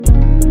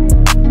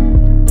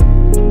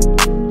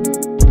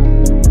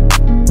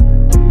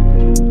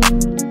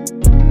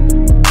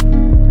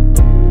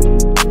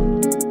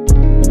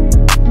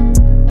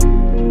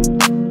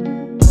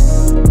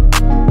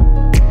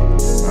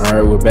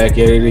Back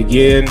at it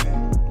again.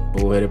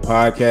 Bullheaded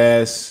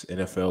Podcast,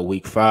 NFL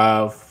Week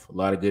 5. A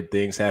lot of good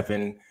things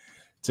happen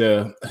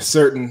to a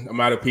certain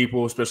amount of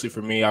people, especially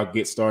for me. I'll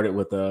get started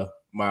with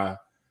my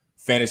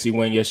fantasy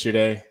win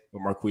yesterday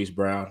with Marquise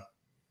Brown.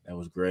 That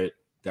was great.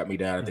 Got me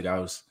down. I think I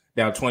was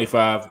down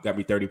 25. Got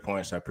me 30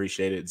 points. I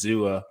appreciate it.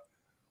 Zoo,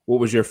 what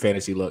was your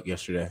fantasy luck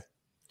yesterday?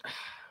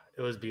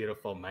 It was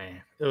beautiful,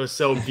 man. It was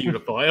so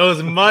beautiful. It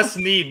was must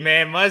needed,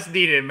 man.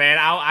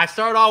 I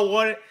started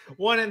off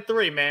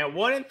 1-3, man.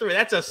 1-3.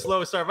 That's a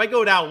slow start. If I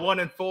go down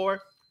 1-4,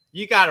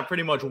 you got to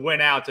pretty much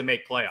win out to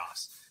make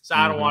playoffs. So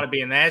I don't want to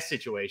be in that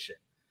situation.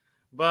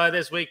 But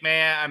this week,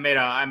 man, I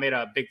made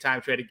a big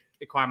time trade to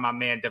acquire my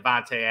man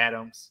Davante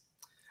Adams.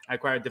 I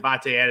acquired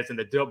Davante Adams, and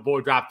the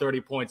boy dropped 30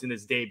 points in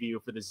his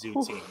debut for the Zoo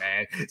team,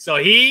 man. So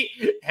he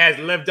has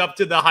lived up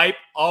to the hype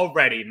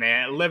already,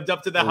 man.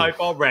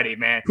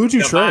 Who'd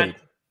you trade?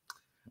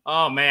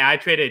 Oh, man, I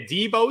traded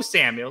Deebo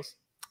Samuels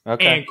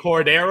and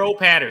Cordero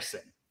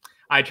Patterson.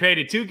 I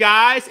traded two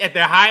guys at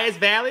their highest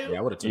value. Yeah,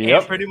 I would have taken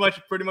and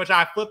pretty much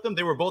I flipped them.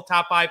 They were both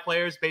top 5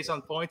 players based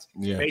on points,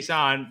 based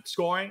on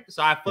scoring.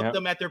 So I flipped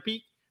them at their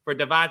peak. For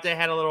Davante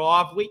had a little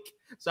off week.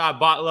 So I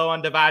bought low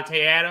on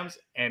Davante Adams,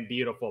 and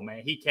beautiful,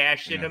 man. He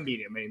cashed in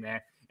immediately, man.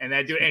 And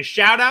that dude, and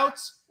shout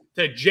outs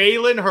to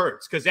Jalen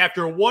Hurts, because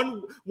after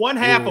one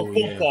half of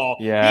football,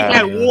 he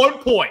had 1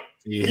 point.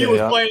 He was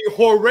playing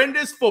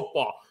horrendous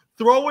football,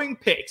 throwing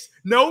picks,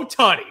 no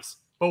tutties.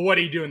 But what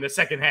did he do in the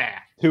second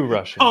half? 2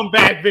 rushing.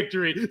 Comeback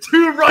victory.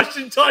 2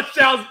 rushing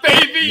touchdowns,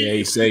 baby. Yeah,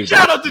 he saved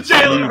Shout out to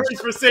Jalen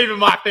Hurts for saving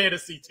my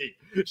fantasy team.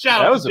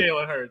 Shout out to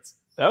Jalen Hurts.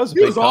 That was a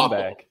big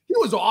comeback. He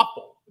was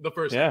awful the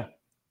first game.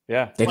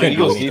 Yeah. The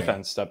Eagles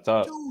defense stepped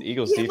up. The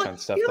Eagles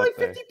defense stepped up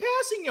 50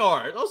 passing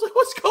yards. I was like,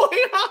 what's going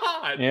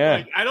on? Yeah.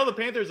 Like, I know the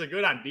Panthers are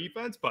good on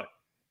defense, but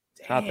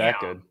not that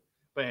good.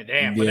 But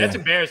but that's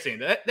embarrassing.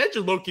 That's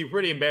just low-key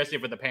pretty embarrassing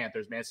for the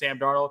Panthers, man. Sam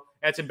Darnold,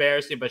 that's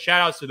embarrassing. But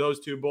shout-outs to those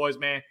two boys,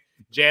 man.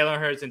 Jalen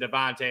Hurts and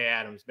Davante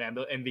Adams, man.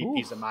 The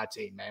MVPs of my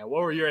team, man.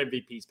 What were your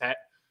MVPs, Pat?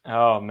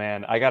 Oh,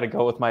 man. I got to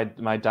go with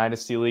my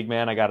Dynasty League,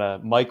 man. I got a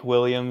Mike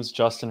Williams,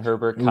 Justin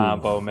Herbert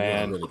combo,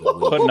 man.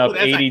 Putting up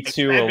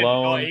 82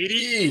 alone.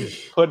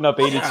 Putting up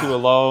 82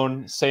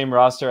 alone. Same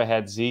roster. I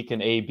had Zeke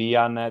and AB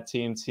on that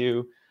team,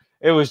 too.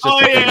 It was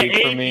just a good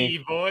week for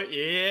me. Boy.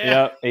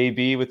 Yeah,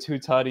 AB with 2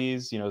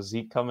 tutties.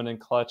 Zeke coming in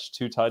clutch,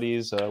 2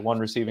 tutties, 1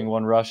 receiving,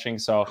 1 rushing.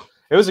 So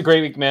it was a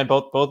great week, man.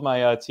 Both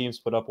my teams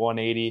put up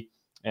 180.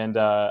 And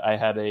I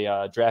had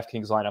a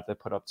DraftKings lineup that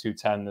put up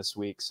 210 this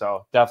week.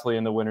 So definitely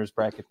in the winner's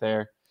bracket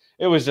there.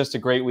 It was just a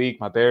great week.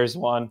 My Bears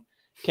won.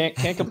 Can't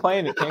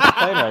complain. Can't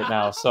complain right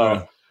now.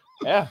 So,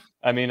 yeah.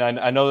 I mean,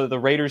 I know that the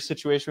Raiders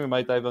situation, we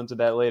might dive into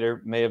that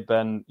later, may have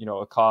been,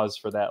 a cause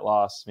for that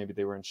loss. Maybe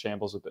they were in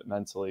shambles a bit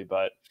mentally.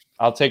 But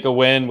I'll take a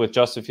win with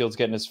Justin Fields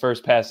getting his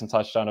first passing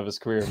touchdown of his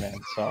career, man.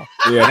 So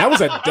yeah, that was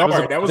a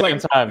dart. That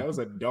was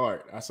a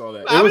dart. I saw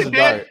that. It was a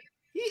dart.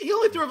 He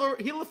only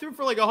threw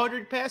for like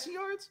 100 passing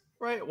yards,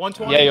 right?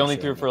 120. Yeah, he only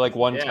threw for like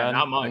 110. Yeah,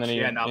 not much. And then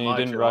he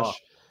didn't rush.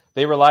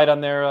 They relied on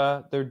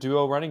their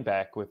duo running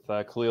back with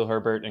Khalil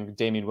Herbert and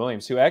Damian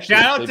Williams, who actually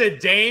shout out to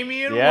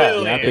Damian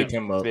Williams. Yeah, I picked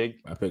him up.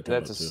 I picked him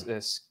up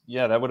too.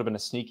 That would have been a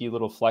sneaky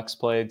little flex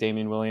play.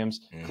 Damian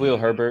Williams, Khalil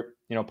Herbert,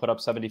 put up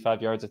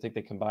 75 yards. I think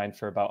they combined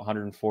for about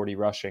 140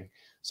 rushing.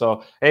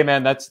 So, hey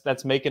man,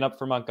 that's making up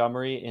for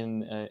Montgomery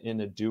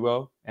in a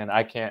duo, and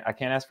I can't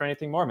ask for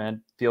anything more,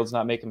 man. Fields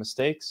not making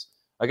mistakes.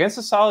 Against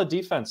a solid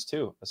defense,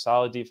 too. A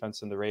solid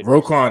defense in the Raiders.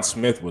 Roquan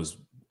Smith was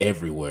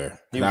everywhere.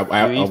 He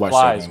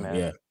flies, man.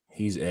 Yeah,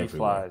 he's everywhere. He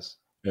flies.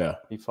 Yeah.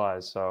 He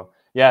flies. So,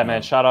 yeah,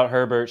 man, shout out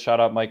Herbert. Shout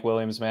out Mike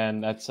Williams,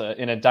 man. That's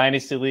in a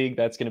dynasty league.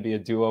 That's going to be a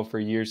duo for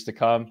years to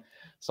come.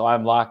 So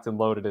I'm locked and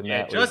loaded in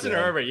that. Justin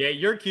Herbert. Yeah,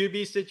 your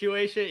QB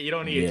situation, you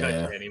don't need to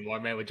touch it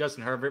anymore, man. With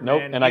Justin Herbert, nope.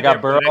 Man, and I got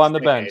Burrow on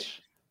the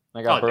bench.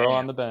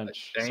 On the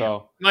bench. Damn.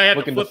 So I have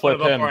looking to flip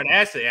him him for an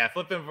asset. Yeah,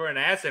 flip him for an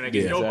asset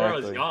because Joe Burrow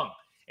is young.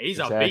 He's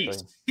a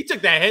beast. He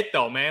took that hit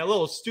though, man. A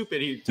little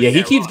stupid. He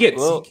keeps getting.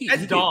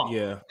 That's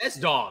dumb. That's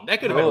dumb. That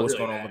could have been what's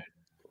going on. A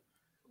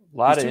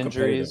lot of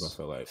injuries.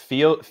 I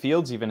feel like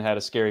Fields even had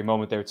a scary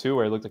moment there too,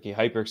 where it looked like he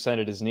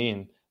hyperextended his knee,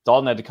 and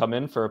Dalton had to come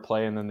in for a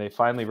play, and then they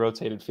finally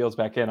rotated Fields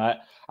back in.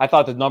 I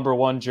thought the number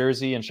 1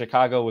 jersey in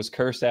Chicago was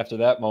cursed after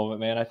that moment,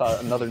 man. I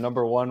thought another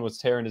number 1 was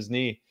tearing his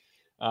knee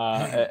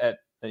as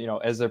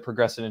they're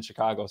progressing in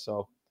Chicago.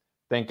 So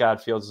thank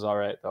God Fields is all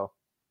right though.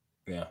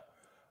 Yeah.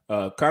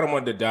 Kind of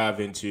wanted to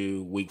dive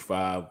into week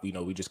 5.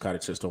 We just kind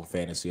of touched on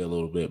fantasy a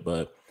little bit,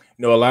 but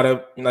a lot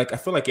of I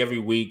feel like every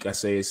week I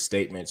say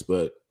statements,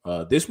 but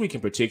this week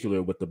in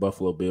particular with the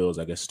Buffalo Bills,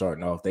 I guess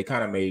starting off, they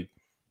kind of made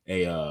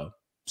a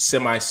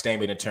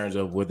semi-statement in terms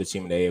of we're the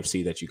team in the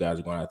AFC that you guys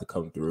are going to have to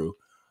come through.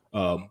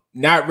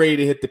 Not ready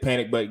to hit the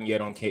panic button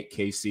yet on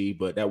KC,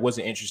 but that was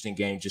an interesting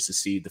game just to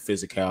see the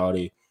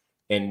physicality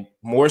and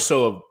more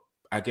so of,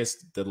 I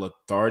guess, the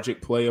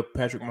lethargic play of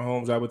Patrick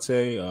Mahomes, I would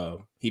say.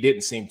 He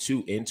didn't seem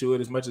too into it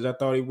as much as I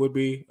thought he would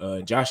be.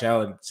 And Josh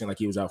Allen seemed like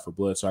he was out for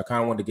blood. So I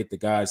kind of wanted to get the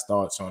guys'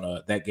 thoughts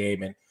on that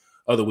game and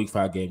other Week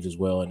 5 games as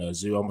well. And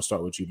Zoo, I'm going to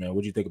start with you, man.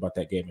 What did you think about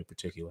that game in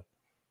particular?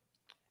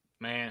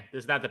 Man,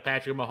 this is not the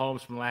Patrick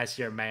Mahomes from last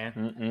year, man.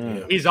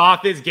 Mm-mm. He's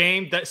off his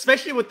game,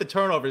 especially with the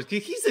turnovers.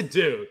 He's a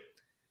dude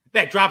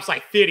that drops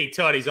like 50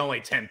 tutties, only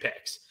 10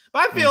 picks.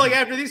 But I feel like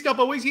after these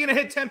couple of weeks, he's going to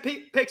hit 10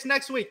 picks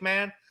next week,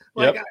 man.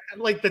 Like,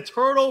 like the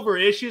turnover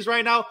issues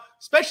right now,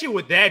 especially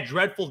with that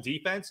dreadful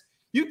defense,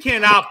 you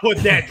cannot put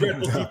that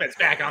dreadful defense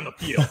back on the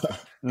field.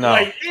 No.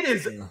 Like, it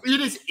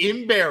is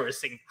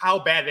embarrassing how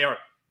bad they are.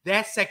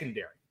 That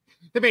secondary.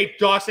 They made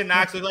Dawson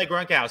Knox look like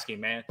Gronkowski,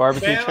 man.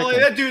 Barbecue man, chicken.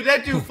 like,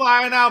 that dude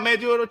flying out, man,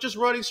 dude, just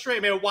running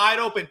straight, man, wide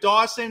open.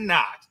 Dawson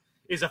Knox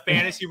is a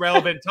fantasy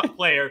relevant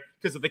player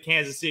because of the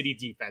Kansas City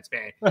defense,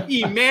 man.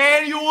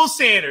 Emmanuel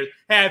Sanders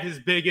have his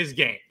biggest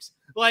games.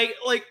 Like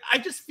I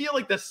just feel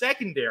like the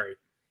secondary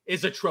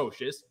is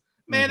atrocious.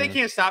 Man, they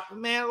can't stop,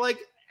 man. Like,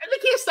 they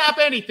can't stop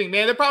anything,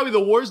 man. They're probably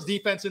the worst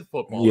defense in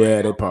football. Yeah,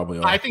 right they now. probably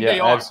are. I think they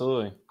are.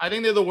 Absolutely. I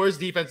think they're the worst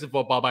defense in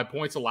football by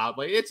points allowed.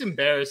 Like, it's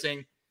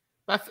embarrassing.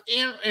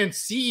 And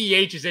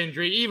CEH's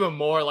injury, even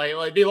more.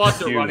 Like they lost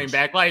their running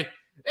back. Like,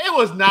 it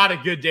was not a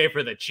good day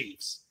for the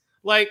Chiefs.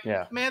 Like,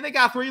 man, they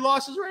got 3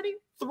 losses already.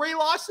 3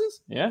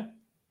 losses. Yeah.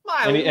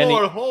 My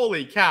Lord,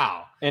 holy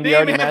cow! And they he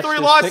already even have matched 3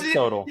 his losses. pick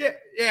total.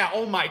 Yeah.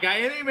 Oh my God,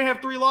 and they didn't even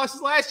have 3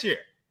 losses last year.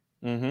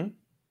 Mm-hmm.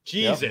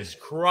 Jesus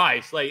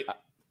Christ! Like,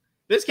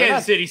 this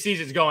Kansas City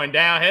season's going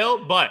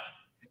downhill. But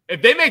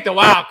if they make the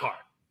wild card,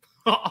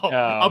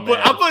 I'll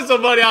put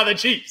some money on the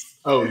Chiefs.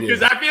 Oh, yeah.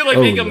 Because I feel like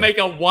they can make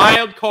a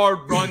wild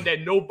card run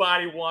that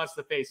nobody wants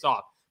to face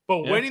off.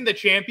 But winning the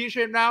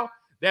championship now,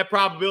 that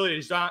probability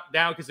is down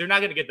because they're not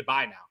going to get the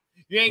bye now.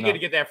 You ain't going to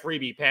get that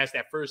freebie pass,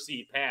 that first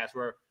seed pass,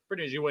 where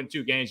pretty much you win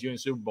 2 games, you win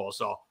Super Bowl.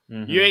 So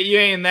you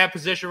ain't in that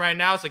position right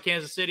now. So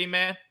Kansas City,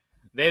 man,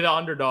 they're the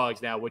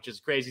underdogs now, which is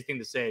a crazy thing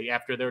to say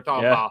after they were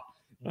talking about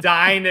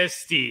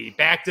dynasty,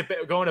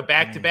 going to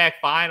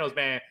back-to-back finals,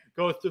 man.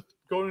 Going to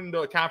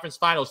the conference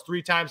finals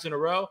 3 times in a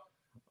row.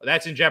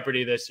 That's in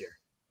jeopardy this year.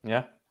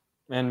 Yeah.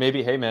 And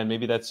maybe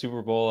that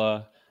Super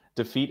Bowl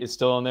defeat is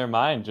still in their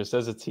mind just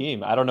as a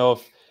team. I don't know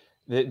if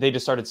they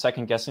just started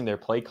second guessing their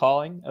play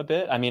calling a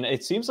bit. I mean,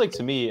 it seems like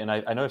to me, and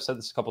I know I've said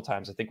this a couple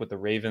times, I think with the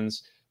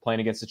Ravens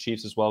playing against the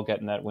Chiefs as well,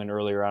 getting that win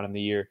earlier on in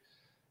the year,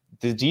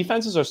 the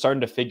defenses are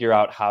starting to figure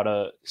out how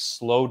to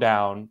slow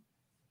down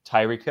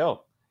Tyreek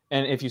Hill.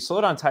 And if you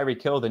slow down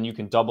Tyreek Hill, then you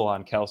can double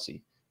on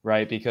Kelce,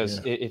 right? Because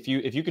if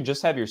you can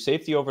just have your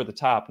safety over the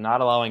top,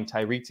 not allowing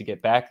Tyreek to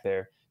get back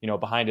there,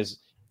 behind his.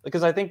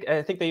 Because I think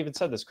they even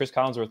said this. Chris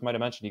Collinsworth might have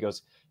mentioned. He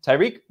goes,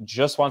 Tyreek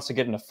just wants to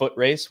get in a foot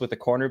race with the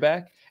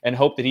cornerback and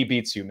hope that he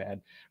beats you,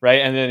 man. Right?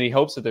 And then he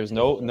hopes that there's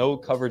no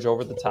coverage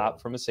over the top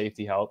from a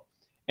safety help.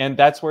 And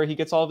that's where he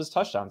gets all of his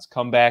touchdowns.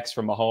 Comebacks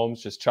from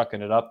Mahomes, just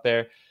chucking it up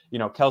there.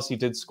 Kelce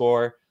did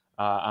score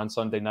on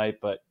Sunday night,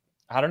 but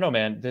I don't know,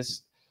 man.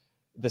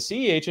 The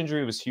CEH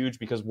injury was huge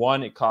because,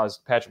 one, it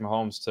caused Patrick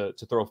Mahomes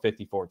to throw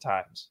 54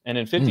 times. And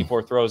in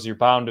 54 throws, you're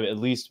bound to at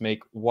least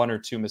make 1 or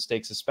 2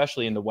 mistakes,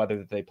 especially in the weather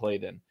that they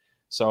played in.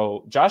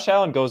 So Josh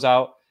Allen goes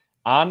out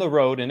on the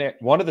road in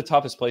one of the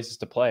toughest places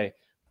to play,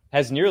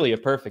 has nearly a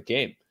perfect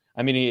game.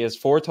 I mean, he has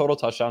 4 total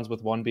touchdowns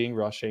with 1 being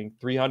rushing,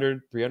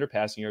 300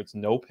 passing yards,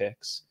 no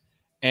picks.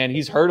 And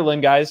he's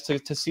hurdling guys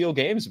to seal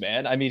games,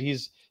 man. I mean,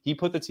 he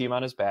put the team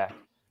on his back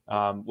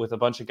with a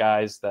bunch of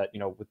guys that,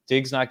 with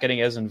Diggs not getting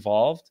as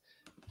involved,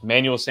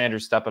 Emmanuel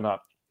Sanders stepping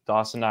up,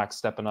 Dawson Knox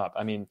stepping up.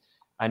 I mean,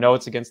 I know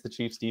it's against the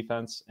Chiefs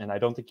defense, and I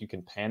don't think you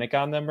can panic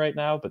on them right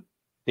now, but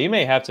they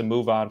may have to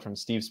move on from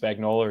Steve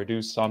Spagnuolo or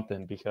do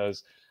something,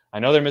 because I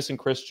know they're missing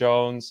Chris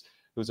Jones,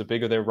 who's a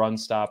big of their run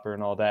stopper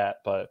and all that,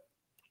 but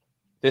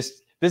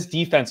this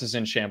defense is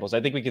in shambles. I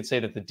think we could say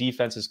that the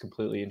defense is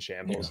completely in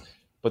shambles,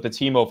 but the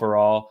team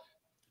overall,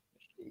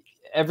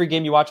 every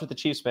game you watch with the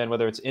Chiefs, man,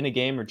 whether it's in a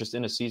game or just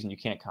in a season, you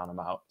can't count them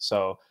out.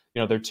 So,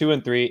 they're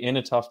 2-3 in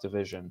a tough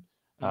division.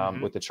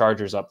 With the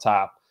Chargers up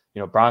top.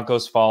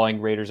 Broncos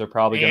falling, Raiders are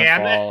probably going to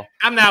fall.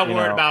 I'm not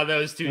worried about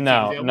those 2 teams.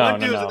 One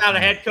dude's without a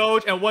head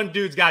coach, and one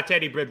dude's got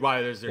Teddy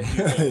Bridgewater as their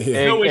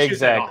no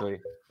issues at all.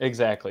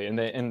 Exactly. And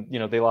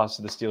they lost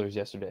to the Steelers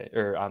yesterday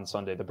or on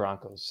Sunday, the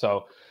Broncos.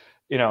 So,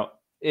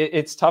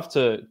 it's tough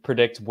to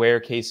predict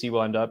where KC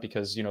will end up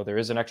because, there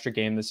is an extra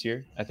game this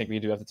year. I think we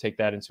do have to take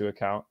that into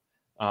account.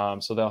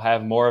 So they'll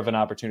have more of an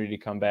opportunity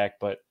to come back.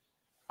 But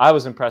I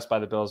was impressed by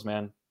the Bills,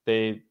 man.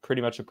 They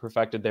pretty much have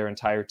perfected their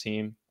entire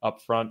team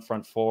up front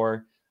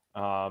 4,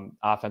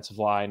 offensive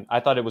line. I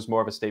thought it was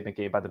more of a statement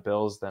game by the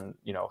Bills than,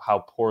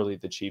 how poorly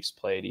the Chiefs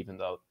played, even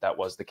though that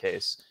was the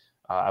case.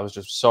 I was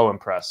just so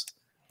impressed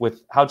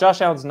with how Josh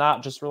Allen's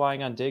not just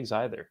relying on Diggs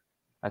either.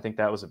 I think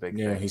that was a big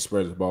thing. Yeah, he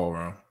spreads the ball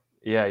around.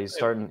 Yeah,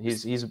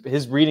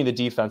 his reading the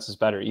defense is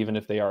better, even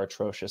if they are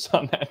atrocious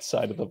on that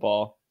side of the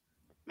ball.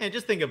 Man,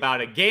 just think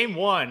about it. Game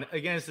 1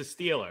 against the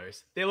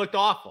Steelers, they looked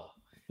awful.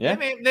 Yeah.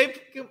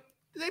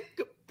 They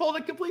pulled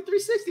a complete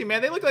 360,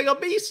 man. They look like a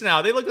beast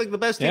now. They look like the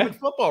best team in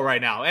football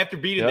right now. After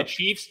beating the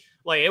Chiefs,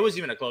 it wasn't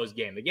even a close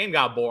game. The game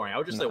got boring. I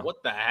was just like,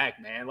 what the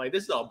heck, man?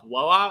 This is a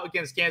blowout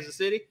against Kansas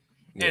City.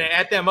 Yeah. And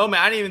at that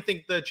moment, I didn't even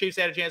think the Chiefs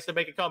had a chance to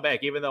make a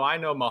comeback, even though I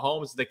know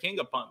Mahomes is the king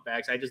of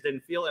puntbacks. I just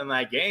didn't feel it in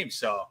that game.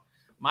 So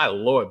my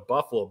Lord,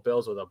 Buffalo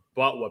Bills with a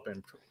butt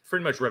whooping,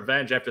 pretty much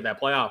revenge after that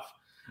playoff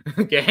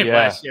game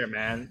last year,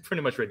 man.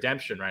 Pretty much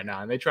redemption right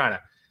now, and they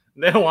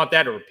don't want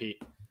that to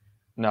repeat.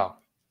 No,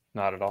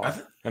 not at all.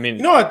 I mean,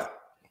 you know what?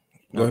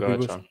 Go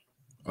ahead, Sean.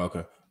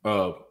 Okay.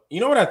 You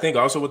know what I think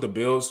also with the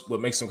Bills,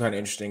 what makes them kind of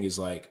interesting is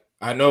like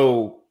I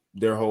know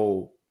their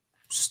whole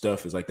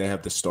stuff is like they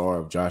have the star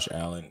of Josh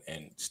Allen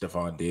and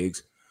Stephon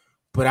Diggs,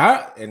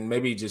 but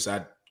maybe just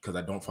because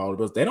I don't follow the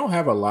Bills, they don't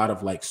have a lot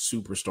of like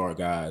superstar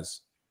guys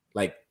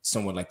like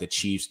someone like the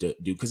Chiefs do.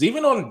 Because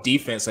even on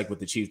defense, like with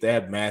the Chiefs, they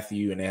have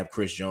Matthew and they have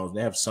Chris Jones.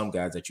 They have some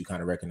guys that you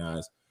kind of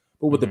recognize.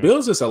 But with the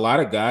Bills, it's a lot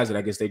of guys that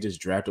I guess they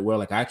just drafted well.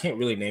 Like I can't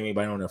really name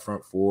anybody on their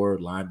front four,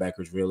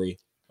 linebackers really.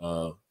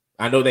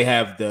 I know they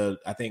have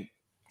I think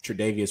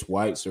Tre'Davious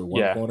White's or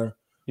one corner.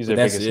 He's their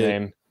biggest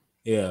name.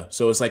 Yeah.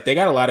 So it's like they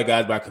got a lot of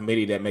guys by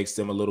committee that makes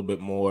them a little bit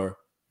more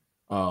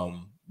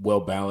well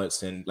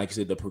balanced. And like I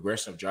said, the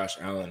progression of Josh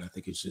Allen, I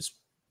think it's just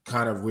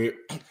kind of weird.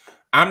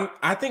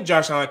 I think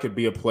Josh Allen could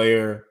be a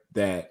player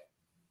that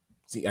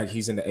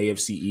he's in the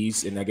AFC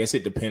East, and I guess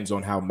it depends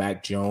on how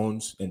Mac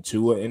Jones and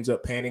Tua ends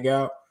up panning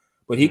out.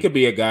 But he could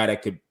be a guy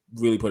that could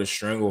really put a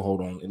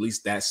stranglehold on at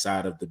least that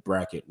side of the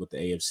bracket with the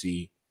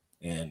AFC.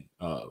 And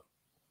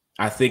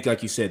I think,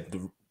 like you said,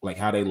 like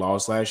how they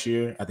lost last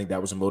year, I think that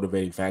was a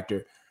motivating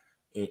factor.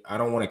 I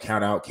don't want to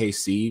count out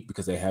KC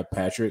because they have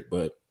Patrick,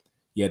 but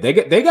yeah, they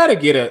got to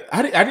get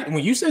I didn't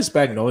when you said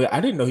Spagnuolo, I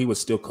didn't know he was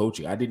still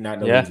coaching. I did not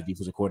know he was a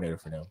defensive coordinator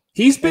for them.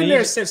 He's been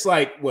there since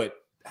like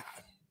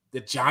the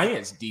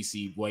Giants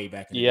DC way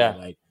back in the day.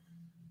 Like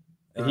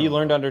he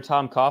learned under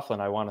Tom Coughlin,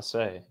 I want to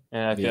say,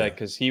 and I feel like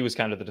because he was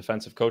kind of the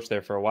defensive coach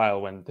there for a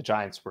while when the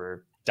Giants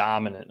were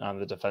dominant on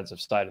the defensive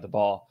side of the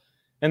ball.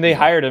 And they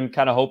hired him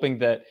kind of hoping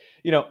that,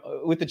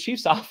 with the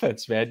Chiefs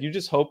offense, man, you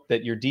just hope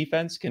that your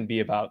defense can be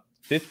about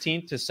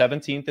 15th to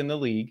 17th in the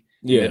league,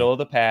 middle of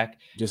the pack,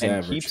 just and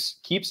average.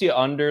 keeps you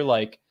under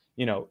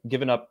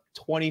giving up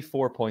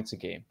 24 points a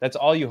game. That's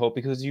all you hope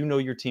because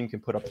your team can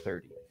put up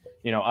 30,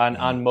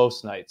 on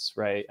most nights,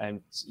 right?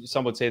 And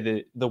some would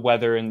say the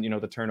weather and,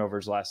 the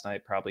turnovers last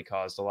night probably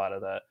caused a lot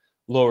of that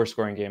lower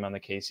scoring game on the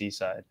KC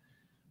side.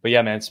 But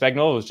yeah, man,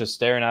 Spagnuolo was just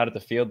staring out at the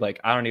field like,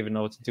 I don't even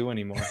know what to do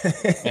anymore.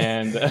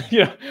 And,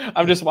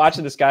 I'm just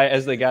watching this guy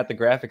as they got the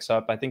graphics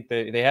up. I think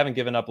they haven't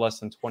given up less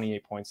than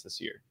 28 points this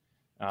year.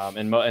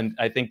 And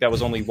I think that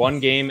was only one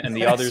game, and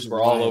the others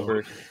were all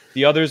over.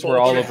 The others were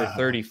all over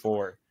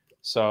 34.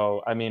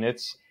 So, I mean,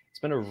 it's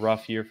been a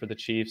rough year for the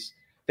Chiefs.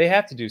 They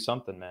have to do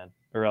something, man,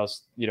 or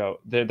else,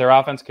 their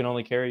offense can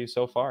only carry you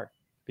so far.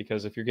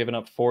 Because if you're giving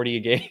up 40 a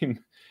game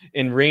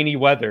in rainy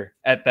weather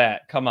at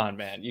that, come on,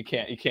 man, you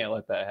can't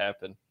let that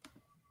happen.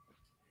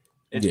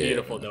 It's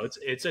beautiful though.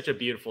 It's such a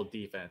beautiful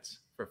defense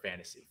for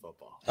fantasy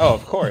football. Oh,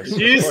 of course.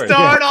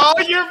 Start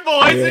all your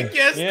boys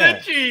against the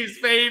Chiefs,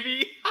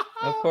 baby.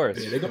 Of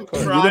course. They're gonna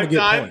prime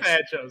time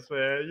matchups,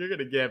 man. You're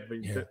gonna get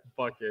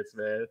buckets,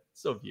 man.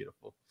 It's so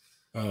beautiful.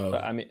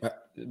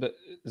 But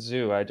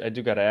Zoo, I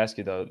do got to ask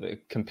you though,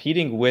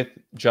 competing with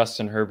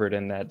Justin Herbert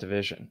in that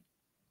division.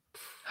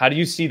 How do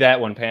you see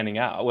that one panning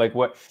out? Like,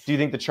 what do you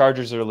think the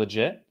Chargers are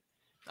legit?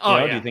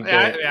 Oh, Do you think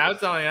I was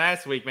telling you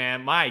last week,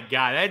 man. My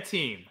God, that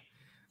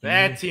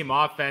team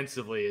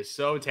offensively is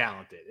so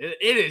talented.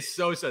 It is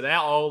so.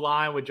 That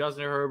O-line with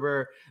Justin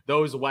Herbert,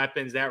 those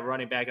weapons, that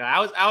running back. I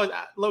was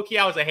low key.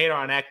 I was a hater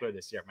on Eckler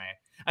this year, man.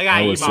 I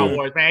gotta eat my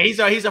words, man. He's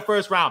a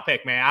first round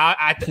pick, man.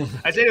 I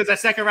said it was a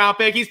second round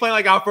pick. He's playing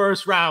like our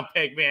first round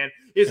pick, man.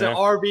 He's an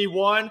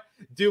RB1.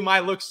 Dude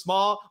might look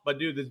small, but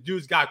dude, the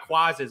dude's got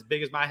quads as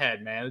big as my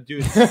head, man. The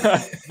dude's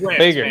ripped,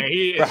 bigger, man.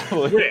 He is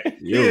ripped.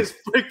 He is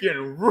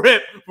freaking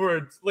ripped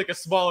for like a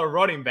smaller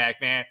running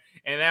back, man.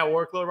 And that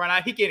workload right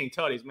now, he getting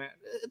tutties, man.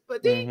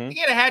 But he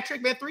get a hat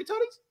trick, man. 3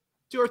 tutties?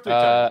 2 or 3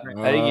 tutties? Right?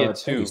 I think he had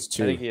 2.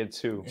 I think he had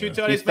 2. 2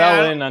 tutties, he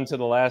fell in onto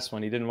the last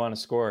one. He didn't want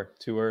to score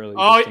too early.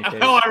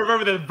 I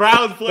remember the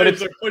Browns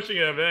players are pushing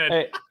him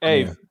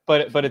in.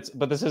 But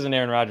this isn't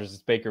Aaron Rodgers.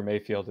 It's Baker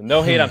Mayfield. And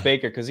no hate on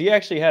Baker because he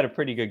actually had a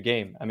pretty good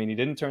game. I mean, he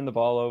didn't turn the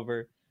ball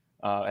over.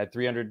 At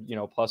 300,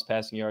 plus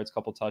passing yards,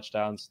 couple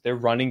touchdowns. Their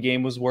running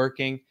game was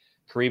working.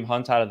 Kareem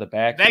Hunt out of the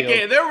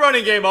backfield. Their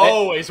running game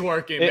always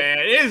working, man.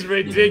 It is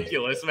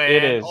ridiculous, man.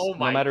 It is. Oh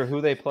my! No matter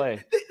who they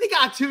play, they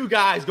got 2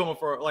 guys going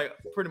for like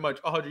pretty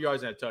much 100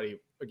 yards in a tutty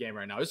a game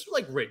right now. It's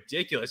like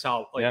ridiculous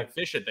how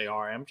efficient they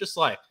are. I'm just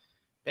like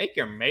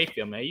Baker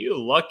Mayfield, man. You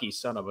lucky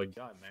son of a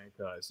gun, man,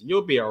 because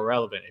you'll be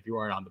irrelevant if you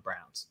weren't on the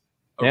Browns.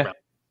 Yeah,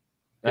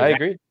 I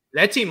agree.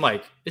 That team,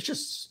 it's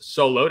just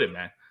so loaded,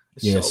 man.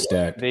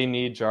 Stacked. They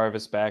need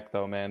Jarvis back,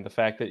 though, man. The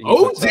fact that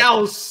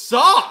Odell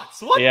sucks.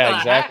 What? Yeah,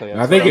 exactly.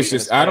 I think it's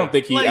just. I don't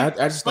think he. I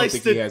just don't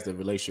think he has the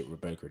relationship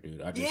with Baker,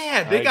 dude.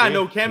 They got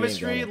no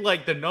chemistry.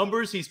 Like the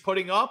numbers he's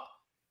putting up,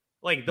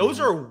 like those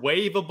are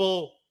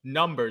waivable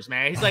numbers,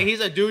 man. He's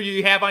a dude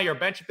you have on your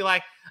bench and be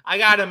like, I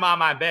got him on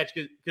my bench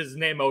because his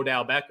name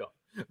Odell Beckham.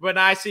 When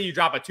I see you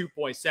drop a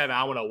 2.7,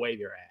 I want to wave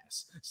your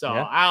ass. So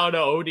I don't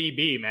know,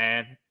 ODB,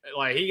 man.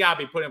 Like he got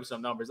to be putting up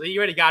some numbers. He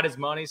already got his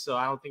money, so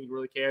I don't think he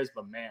really cares.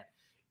 But man,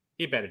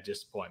 he better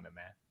disappointment,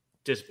 man.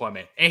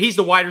 disappointment. And he's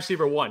the wide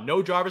receiver 1.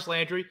 No Jarvis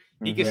Landry.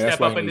 He can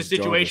step up in this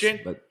situation.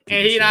 Jarvis,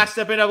 and he's not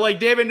stepping up like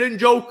David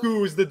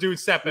Njoku is the dude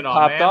stepping up,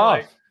 man.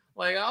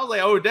 Like I was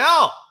like,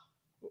 Odell.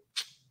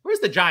 Where's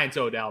the Giants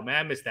Odell, man?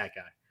 I missed that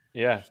guy.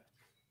 Yeah.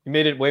 You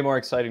made it way more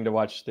exciting to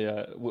watch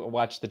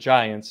the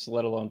Giants,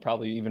 let alone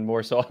probably even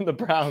more so on the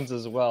Browns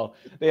as well.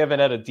 They haven't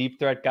had a deep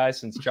threat guy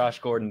since Josh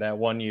Gordon that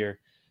 1 year.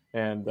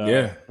 And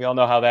we all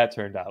know how that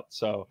turned out.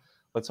 So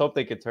let's hope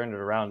they could turn it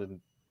around and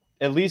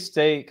at least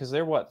stay, because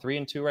they're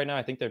 3-2 right now.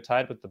 I think they're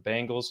tied with the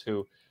Bengals,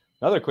 who,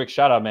 another quick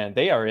shout out, man.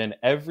 They are in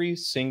every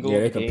single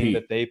game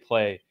that they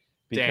play.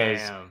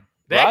 Because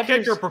that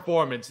kicker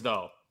performance,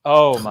 though.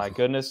 Oh my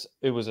goodness.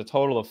 It was a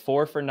total of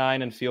 4 for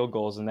 9 in field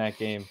goals in that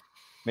game.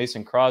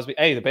 Mason Crosby.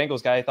 Hey, the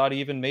Bengals guy, I thought he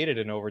even made it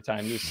in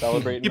overtime. He was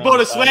celebrating. He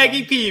pulled a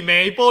swaggy P,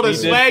 man. He pulled a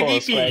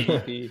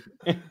swaggy P.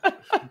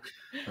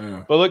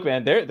 But look,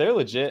 man, they're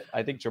legit.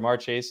 I think Jamar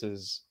Chase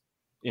is,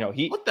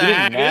 he what the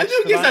heck? This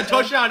dude gets a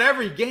touchdown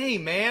every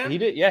game, man. He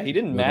did, yeah. He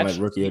didn't match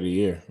like rookie of the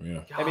year.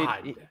 Yeah, I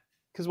mean,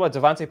 because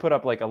Devontae put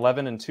up like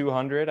 11 and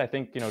 200. I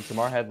think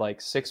Jamar had like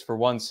 6 for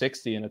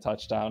 160 and a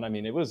touchdown. I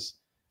mean, it was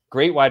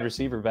great wide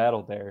receiver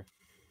battle there.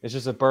 It's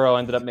just that Burrow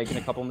ended up making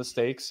a couple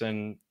mistakes,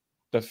 and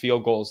the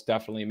field goals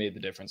definitely made the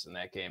difference in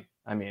that game.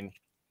 I mean,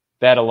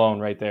 that alone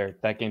right there,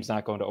 that game's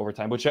not going to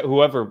overtime, which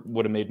whoever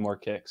would have made more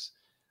kicks.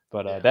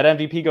 But that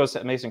MVP goes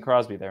to Mason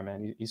Crosby there,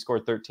 man. He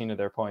scored 13 of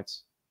their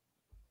points.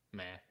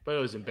 Man, but it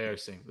was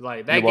embarrassing.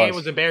 Like, that game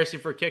was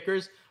embarrassing for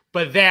kickers,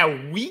 but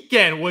that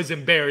weekend was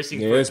embarrassing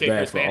for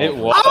kickers, man. It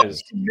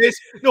was.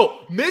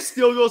 Missed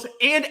field goals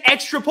and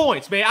extra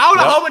points, man. I don't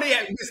know how many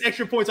missed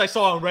extra points I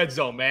saw in red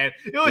zone, man.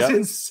 It was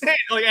insane.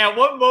 Like, at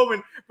one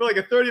moment, for like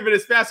a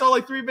 30-minute span, I saw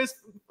like 3 missed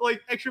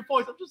like extra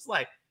points. I'm just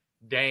like,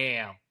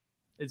 damn.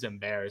 It's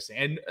embarrassing.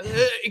 And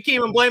you can't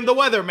even blame the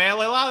weather, man.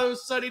 Like, it was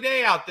a sunny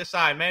day out this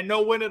side, man.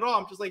 No wind at all.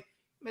 I'm just like,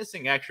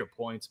 missing extra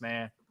points,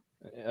 man.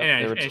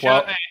 There were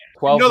 12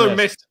 another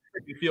missed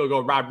field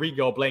goal,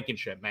 Rodrigo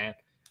Blankenship, man.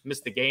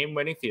 Missed the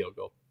game-winning field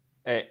goal.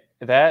 Hey,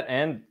 that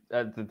and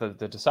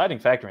the deciding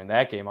factor in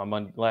that game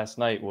on last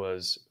night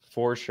was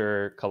for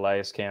sure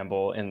Calais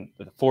Campbell and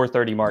the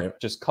 4:30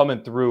 mark just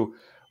coming through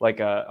like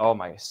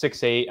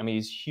 6'8". I mean,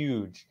 he's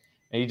huge.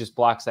 And he just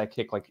blocks that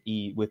kick like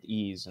with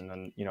ease, and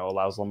then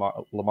allows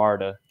Lamar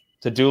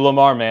to do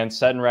Lamar, man,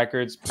 setting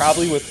records,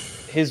 probably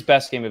with his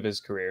best game of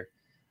his career,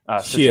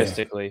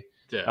 statistically,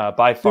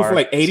 by far. For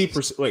like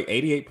 80%, like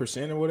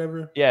 88% or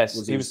whatever.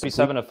 Yes, he was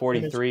 7 of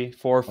 43,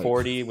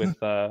 440 with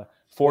 4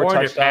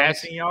 touchdowns,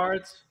 passing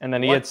yards, and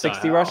then he had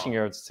 60 rushing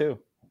yards too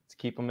to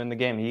keep him in the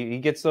game. He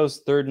gets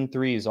those 3rd and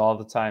 3s all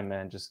the time,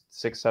 man, just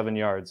 6-7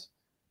 yards.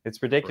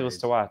 It's ridiculous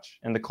to watch,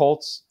 and the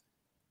Colts.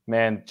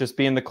 Man, just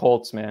being the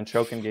Colts, man,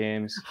 choking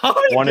games. How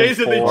many days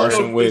have they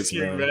choked this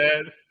year,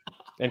 man?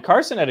 And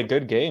Carson had a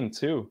good game,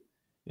 too.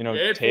 He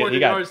had 400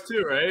 yards,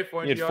 too, right?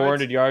 He had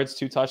 400 yards,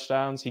 2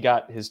 touchdowns. He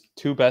got his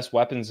 2 best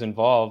weapons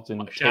involved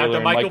in Taylor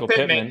and Michael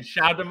Pittman.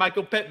 Shout out to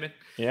Michael Pittman.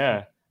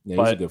 Yeah. He's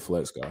a good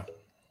flex guy.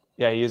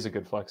 Yeah, he is a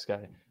good flex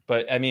guy.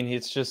 But, I mean,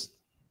 it's just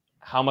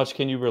how much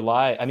can you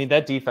rely? I mean,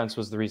 that defense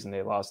was the reason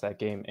they lost that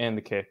game, and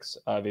the kicks,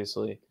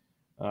 obviously.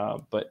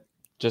 But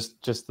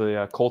just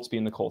the Colts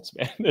being the Colts,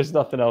 man. There's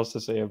nothing else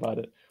to say about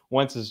it.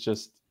 Wentz is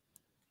just,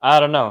 I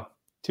don't know,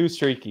 too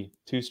streaky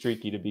to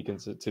be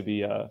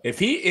if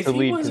he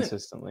lead wasn't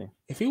consistently.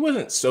 If he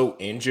wasn't so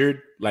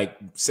injured, like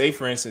say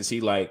for instance, he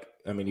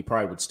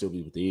probably would still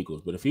be with the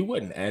Eagles, but if he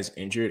wasn't as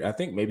injured, I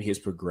think maybe his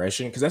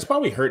progression, because that's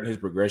probably hurting his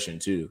progression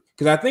too.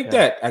 Because I think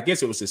that I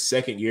guess it was his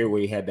second year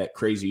where he had that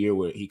crazy year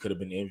where he could have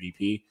been the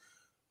MVP,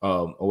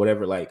 or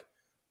whatever. Like,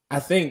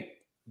 I think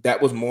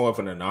that was more of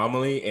an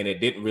anomaly, and it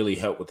didn't really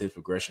help with his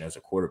progression as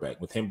a quarterback.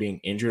 With him being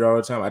injured all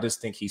the time, I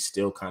just think he's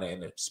still kind of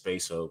in the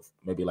space of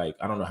maybe like,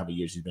 I don't know how many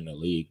years he's been in the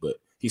league, but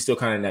he's still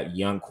kind of in that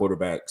young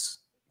quarterback's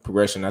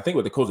progression. I think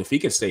with the Colts, if he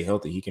can stay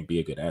healthy, he can be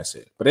a good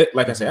asset. But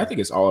I said, I think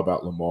it's all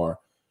about Lamar.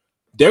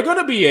 They're going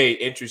to be an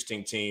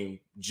interesting team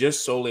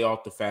just solely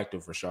off the fact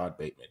of Rashad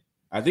Bateman.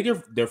 I think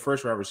if their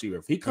first round receiver,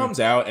 if he comes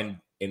out and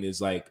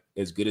is like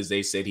as good as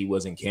they said he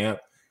was in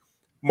camp,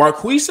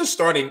 Marquise is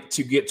starting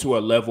to get to a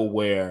level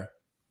where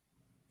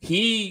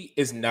he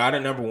is not a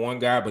number 1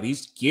 guy, but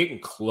he's getting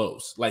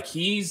close. Like,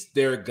 he's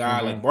their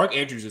guy. Like, Mark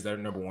Andrews is their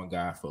number 1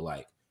 guy, I feel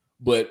like.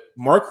 But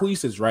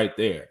Marquise is right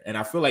there. And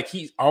I feel like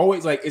he's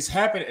always, like, it's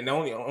happened. And the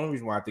only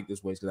reason why I think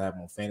this way is because I have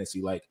him on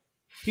fantasy. Like,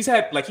 he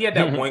had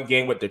that one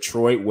game with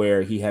Detroit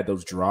where he had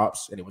those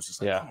drops. And it was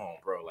just like, come on,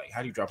 bro. Like,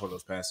 how do you drop all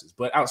those passes?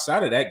 But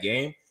outside of that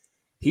game,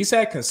 he's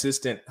had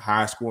consistent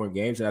high-scoring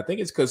games. And I think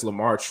it's because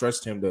Lamar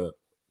trusts him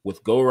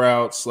with go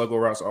routes, sluggo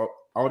routes,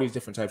 all these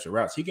different types of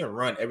routes. He can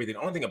run everything.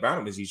 The only thing about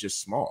him is he's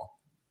just small.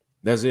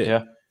 That's it.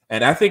 Yeah.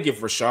 And I think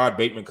if Rashad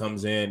Bateman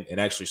comes in and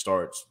actually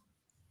starts,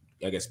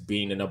 I guess,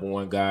 being the number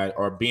 1 guy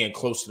or being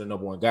close to the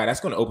number 1 guy, that's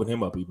going to open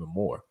him up even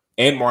more.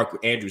 And Mark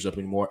Andrews up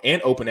even more,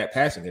 and open that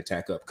passing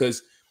attack up.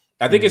 Because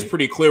I think it's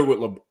pretty clear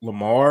with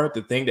Lamar,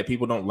 the thing that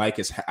people don't like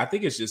is, I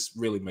think it's just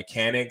really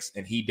mechanics,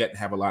 and he doesn't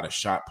have a lot of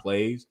shot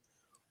plays.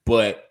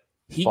 But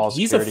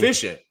he's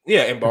efficient.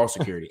 Yeah, in ball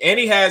security. And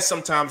he has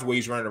sometimes where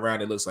he's running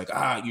around, it looks like,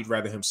 you'd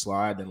rather him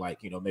slide than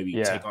like, maybe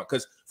take on.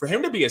 Because for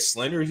him to be as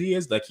slender as he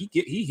is, like he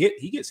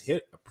gets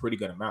hit a pretty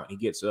good amount. He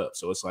gets up.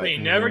 So it's like he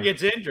never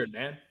gets injured,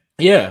 man.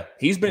 Yeah,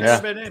 he's been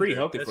pretty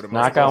healthy for the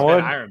most part. Knock on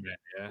wood. Iron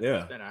Man. Yeah.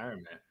 He's been Iron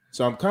Man.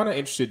 So I'm kind of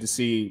interested to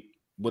see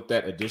what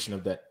that addition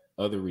of that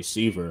other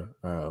receiver,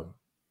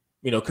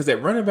 because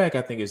that running back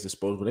I think is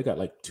disposable. They got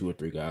like 2 or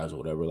 3 guys or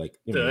whatever. Like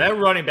that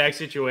running back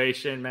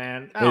situation,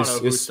 man. I don't know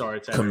who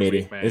starts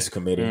committee. Week, man. It's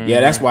committee. Mm-hmm.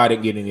 Yeah, that's why I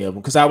didn't get any of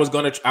them because I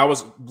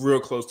was real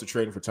close to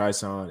trading for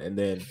Tyson, and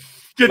then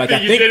I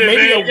think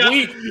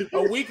maybe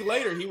a week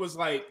later he was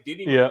like,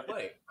 didn't even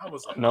play. I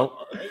was like, nope.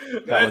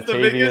 That's the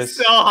biggest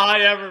sell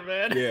high ever,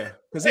 man. Yeah,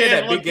 because he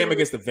had that big game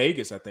against the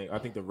Vegas. I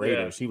think the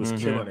Raiders. He was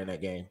killing in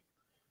that game,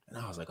 and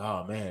I was like,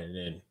 oh man. And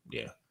then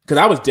because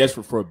I was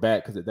desperate for a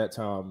back because at that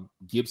time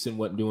Gibson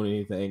wasn't doing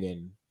anything,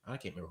 and I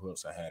can't remember who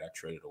else I had. I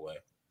traded away.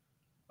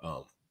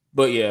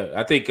 But yeah,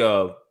 I think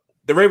the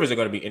Ravens are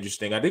going to be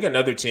interesting. I think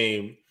another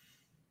team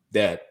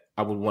that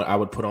I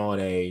would put on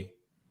a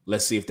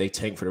let's see if they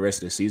tank for the rest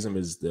of the season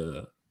is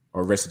the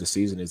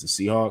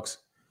Seahawks.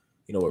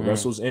 With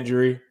Russell's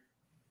injury.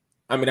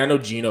 I mean, I know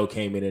Geno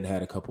came in and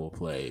had a couple of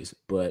plays,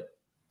 but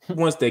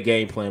once they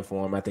game plan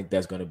for him, I think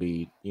that's going to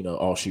be,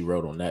 all she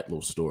wrote on that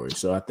little story.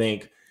 So I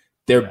think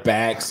their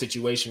back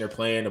situation, they're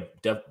playing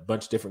a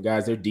bunch of different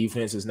guys. Their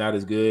defense is not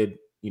as good.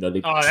 They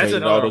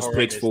traded all those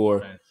picks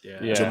for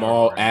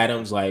Jamal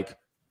Adams. Like,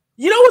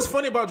 what's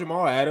funny about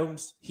Jamal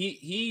Adams?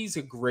 He's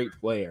a great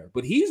player,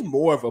 but he's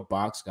more of a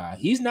box guy.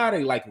 He's not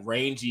a like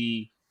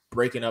rangy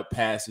breaking up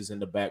passes in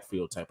the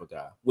backfield type of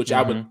guy, which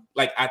I would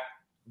like. I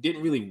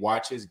didn't really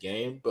watch his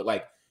game, but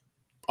like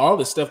all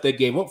the stuff they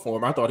gave up for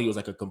him, I thought he was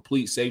like a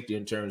complete safety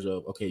in terms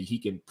of, okay, he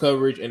can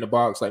coverage in the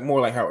box, like more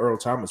like how Earl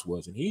Thomas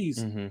was. And he's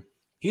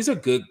a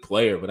good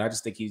player, but I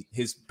just think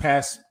his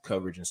pass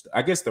coverage and stuff.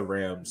 I guess the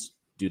Rams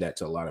do that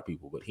to a lot of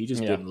people, but he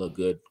just didn't look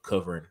good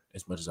covering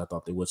as much as I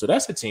thought they would. So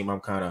that's a team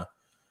I'm kind of,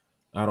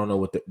 I don't know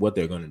what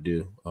they're going to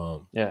do.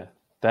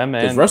 That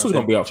man. Russell's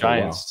going to be out for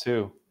Giants a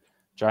while. too.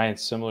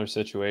 Giants, similar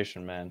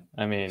situation, man.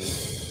 I mean,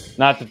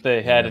 not that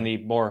they had any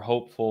more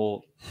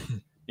hopeful,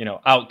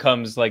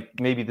 outcomes like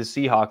maybe the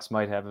Seahawks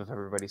might have if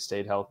everybody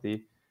stayed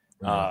healthy.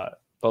 But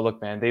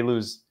look, man, they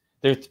lose.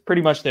 They're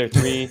pretty much their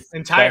 3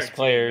 best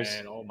players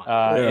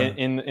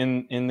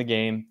in the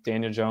game.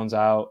 Daniel Jones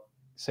out,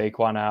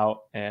 Saquon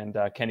out, and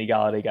Kenny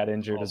Golladay got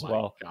injured as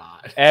well.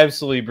 God.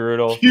 Absolutely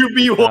brutal.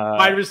 QB1,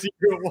 wide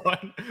receiver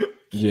 1.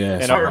 Yeah,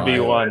 an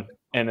RB1.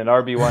 And an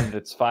RB1 at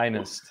its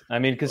finest. I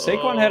mean, because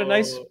Saquon had a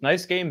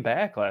nice game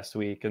back last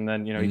week, and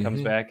then he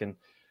comes back, and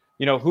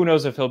who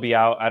knows if he'll be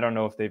out. I don't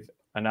know if they've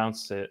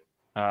announced it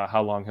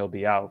how long he'll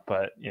be out,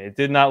 but it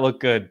did not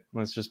look good.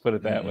 Let's just put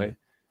it that way.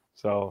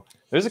 So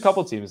there's a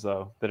couple teams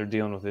though that are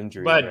dealing with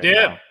injuries. But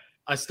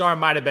a star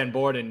might have been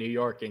born in New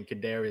York in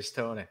Kadarius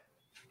Toney.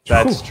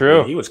 That's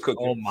true. Yeah, he was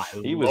cooking. Oh my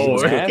he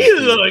Lord. He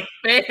looked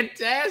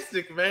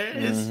fantastic, man.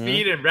 His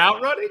speed and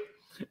route running,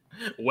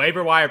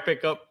 waiver wire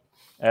pickup.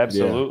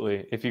 Absolutely.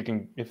 Yeah.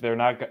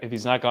 If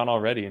he's not gone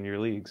already in your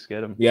leagues,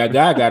 get him. Yeah, a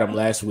guy got him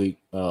last week.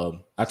 I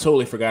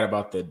totally forgot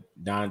about the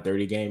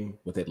 9:30 game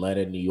with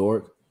Atlanta and New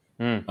York.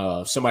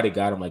 Somebody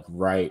got him like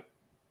right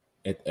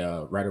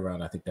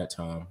around I think that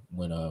time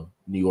when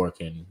New York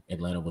and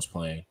Atlanta was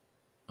playing.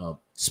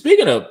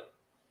 Speaking of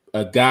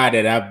a guy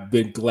that I've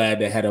been glad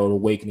that had an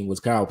awakening was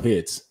Kyle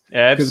Pitts.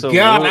 Absolutely.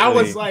 God, I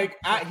was like,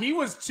 he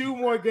was 2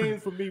 more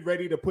games for me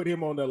ready to put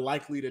him on the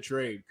likely to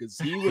trade because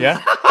he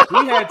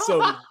had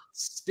some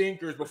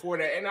stinkers before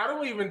that, and I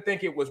don't even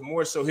think it was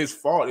more so his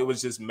fault. It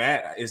was just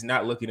Matt is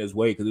not looking his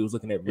way because he was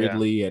looking at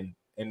Ridley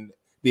and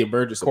the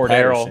emergence of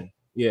Patterson.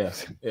 Yeah,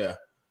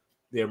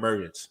 the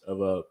emergence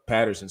of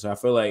Patterson. So I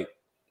feel like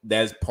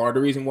that's part of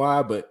the reason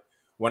why. But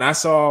when I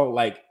saw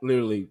like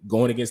literally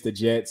going against the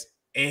Jets,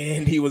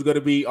 and he was going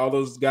to be all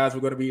those guys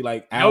were going to be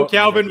like out. No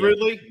Calvin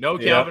Ridley,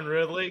 Calvin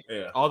Ridley.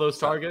 Yeah. All those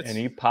targets, and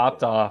he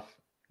popped off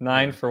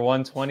 9 for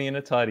 120 and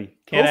a tutty.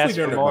 Can't ask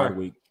for more.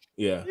 Week.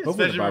 Yeah,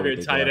 especially from a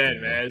tight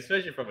end, man.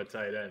 Especially from a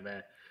tight end,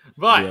 man.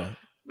 But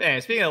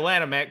man, speaking of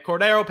Atlanta, man,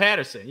 Cordero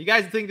Patterson. You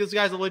guys think this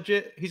guy's a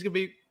legit? He's gonna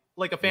be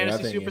like a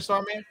fantasy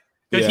superstar, man.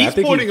 Because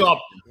he's putting up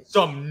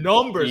some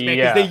numbers, man.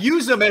 Because they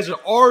use him as an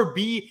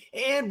RB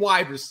and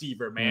wide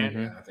receiver,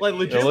 man. Like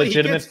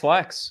legitimate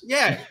flex.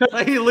 Yeah,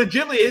 like he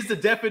legitimately is the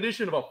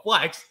definition of a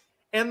flex.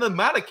 And the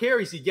amount of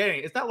carries he's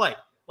getting, it's not like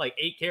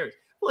 8 carries.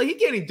 Well, he's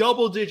getting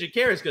double-digit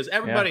carries because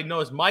everybody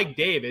knows Mike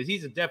Davis.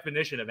 He's a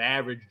definition of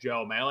average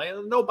Joe, man. Like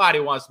nobody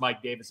wants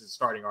Mike Davis as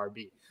starting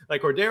RB.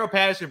 Like Cordero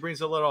Patterson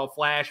brings a little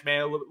flash,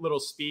 man, a little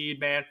speed,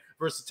 man,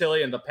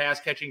 versatility in the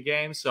pass-catching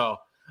game. So,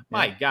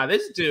 my God,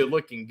 this dude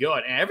looking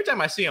good. And every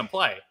time I see him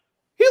play,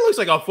 he looks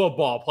like a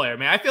football player,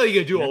 man. I feel like he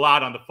can do a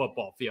lot on the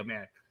football field,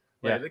 man.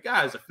 Like, the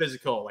guy is a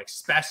physical,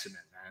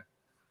 specimen,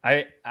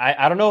 man.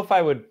 I don't know if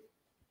I would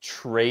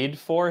trade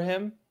for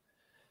him.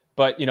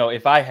 But,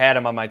 if I had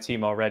him on my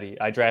team already,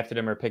 I drafted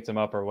him or picked him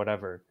up or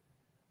whatever,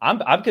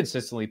 I'm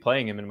consistently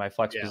playing him in my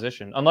flex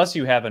position, unless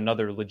you have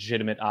another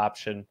legitimate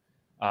option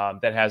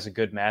that has a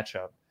good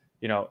matchup.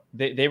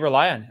 they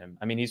rely on him.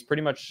 I mean,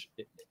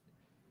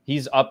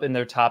 he's up in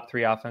their top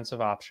 3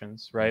 offensive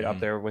options, right? Up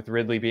there with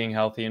Ridley being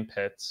healthy and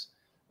Pitts.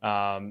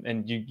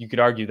 And you could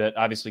argue that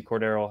obviously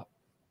Cordero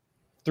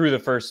through the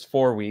first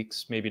 4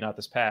 weeks, maybe not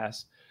this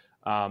past,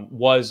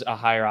 was a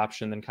higher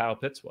option than Kyle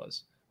Pitts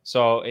was.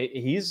 So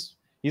he's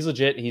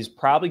legit. He's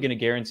probably going to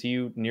guarantee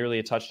you nearly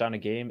a touchdown a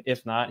game.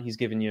 If not, he's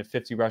giving you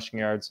 50 rushing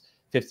yards,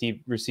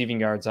 50 receiving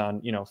yards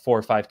on 4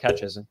 or 5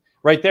 catches. And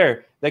right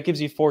there, that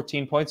gives you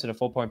 14 points in a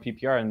full point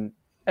PPR. And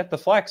at the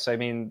flex, I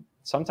mean,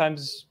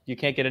 sometimes you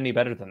can't get any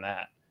better than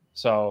that.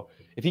 So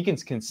if he can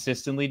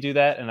consistently do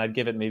that, and I'd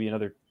give it maybe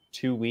another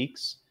 2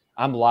 weeks,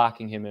 I'm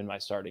locking him in my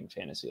starting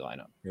fantasy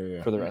lineup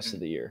for the rest of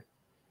the year.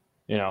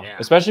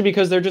 Especially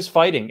because they're just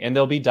fighting and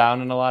they'll be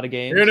down in a lot of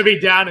games. You're going to be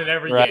down in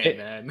every game,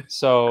 man.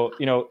 So,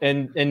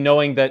 and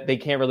knowing that they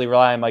can't really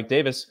rely on Mike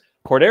Davis,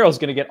 Cordero's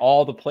going to get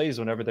all the plays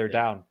whenever they're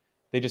down.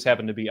 They just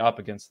happen to be up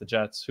against the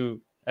Jets, who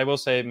I will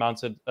say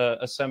mounted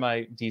a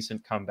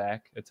semi-decent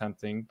comeback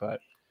attempting, but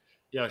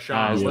Yo,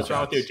 Sean, what's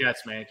wrong with your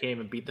Jets, man? Can't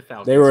even beat the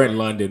Falcons. They were in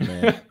London,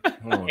 man.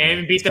 Can't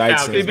even beat the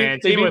Falcons, man.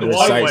 Team with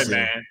 1 win,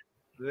 man.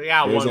 They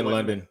got 1 win. in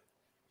London.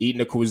 Eating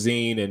the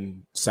cuisine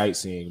and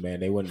sightseeing, man.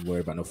 They wouldn't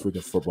worry about no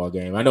freaking football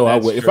game. I know I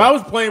would. If I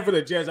was playing for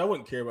the Jets, I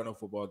wouldn't care about no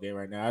football game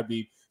right now. I'd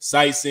be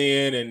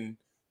sightseeing and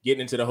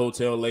getting into the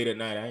hotel late at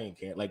night. I ain't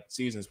care. Like,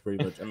 season's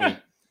pretty much, I mean,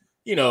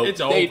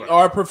 they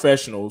are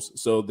professionals,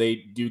 so they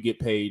do get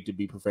paid to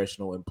be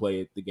professional and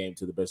play the game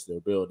to the best of their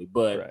ability.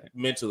 But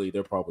mentally,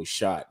 they're probably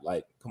shot.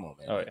 Like, come on,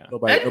 man. Oh, yeah.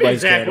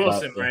 Nobody's Zach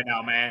Wilson right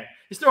now, man.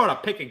 He's throwing a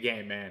pick a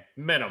game, man.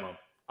 Minimum.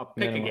 A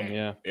pick a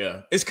game.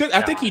 Yeah. It's because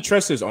I think he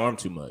trusts his arm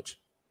too much.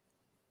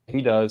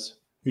 He does.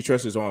 He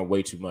trusts his arm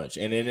way too much.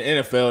 And in the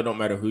NFL, it don't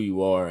matter who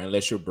you are,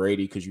 unless you're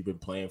Brady, because you've been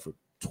playing for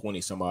 20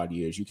 some odd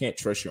years. You can't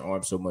trust your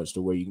arm so much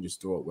to where you can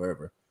just throw it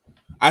wherever.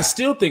 I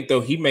still think,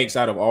 though, he makes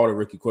out of all the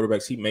rookie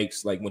quarterbacks,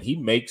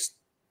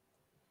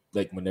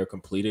 when they're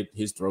completed,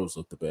 his throws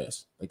look the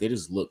best. Like, they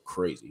just look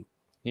crazy.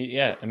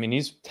 I mean,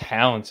 he's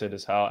talented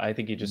as hell. I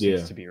think he just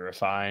needs to be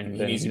refined.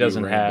 He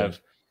doesn't have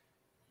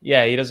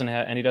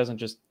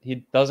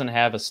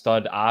a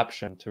stud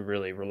option to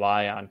really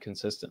rely on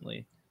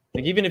consistently.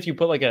 Like, even if you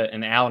put like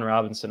an Allen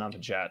Robinson on the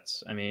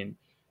Jets, I mean,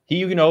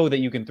 that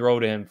you can throw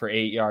to him for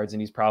 8 yards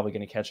and he's probably going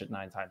to catch it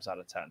 9 times out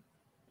of 10.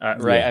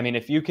 Right. Yeah. I mean,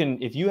 if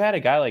you had a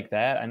guy like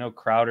that, I know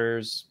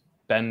Crowder's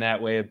been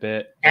that way a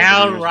bit.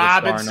 Allen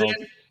Robinson.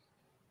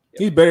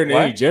 He's better than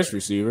any Jets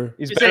receiver.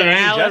 He's better than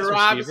any Jets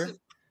receiver.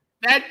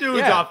 That dude's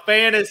a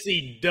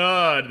fantasy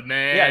dud,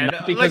 man. Yeah,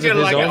 not because of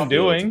his own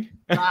doing.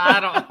 I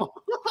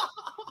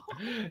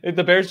don't.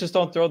 The Bears just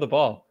don't throw the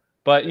ball.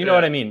 But you know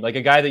what I mean? Like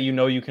a guy that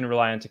you can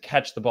rely on to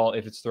catch the ball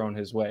if it's thrown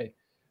his way.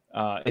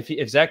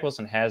 If Zach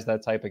Wilson has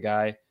that type of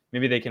guy,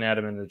 maybe they can add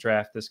him in the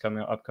draft this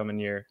upcoming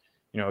year.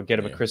 Get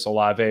him a Chris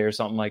Olave or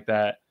something like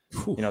that.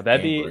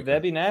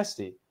 That'd be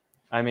nasty.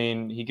 I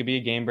mean, he could be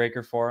a game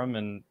breaker for him.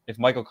 And if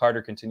Michael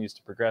Carter continues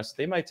to progress,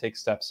 they might take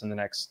steps in the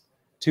next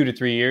 2 to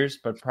 3 years,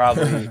 but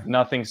probably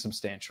nothing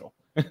substantial.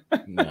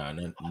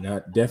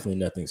 Definitely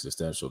nothing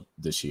substantial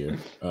this year.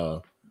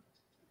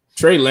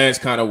 Trey Lance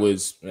kind of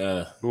was,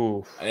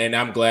 and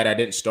I'm glad I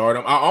didn't start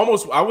him. I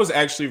was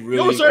actually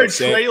really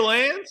upset. Trey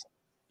Lance?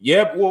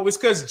 Yeah, well, it's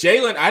because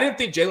I didn't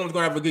think Jalen was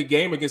going to have a good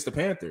game against the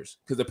Panthers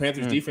because the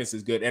Panthers defense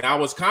is good. And I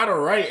was kind of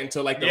right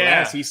until like the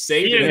last. He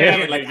saved it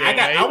again. Like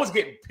I was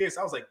getting pissed.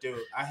 I was like, dude,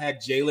 I had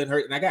Jalen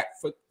hurt and I got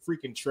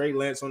freaking Trey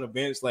Lance on the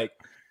bench. Like,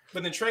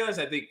 but then Trey Lance,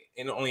 I think,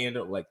 it only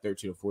ended up like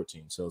 13 or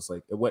 14. So it's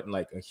like, it wasn't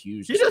like a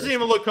huge. He doesn't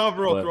even look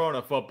comfortable throwing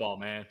a football,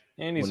 man.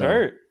 And he's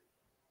hurt.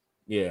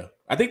 Yeah.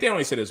 I think they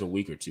only said it's a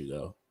week or 2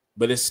 though.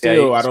 But it's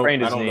still, I don't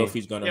know if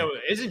he's going to. Yeah,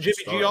 isn't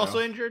Jimmy G also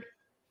injured?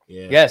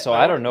 Yeah, so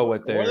I don't know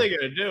what are they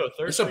going to do?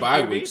 It's a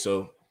bye week,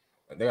 so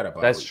they got a bye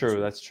week. That's true.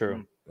 That's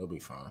true. They'll be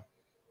fine.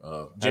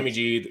 Jimmy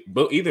G,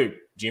 but either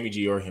Jimmy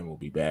G or him will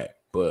be back.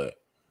 But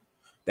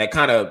that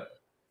kind of,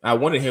 I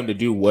wanted him to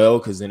do well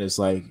because then it's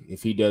like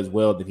if he does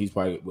well, then he's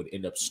probably would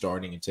end up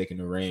starting and taking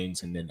the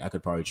reins, and then I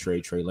could probably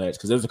trade Trey Lance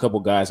because there's a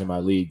couple guys in my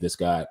league that's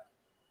got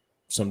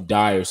some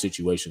dire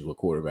situations with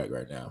quarterback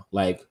right now.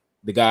 Like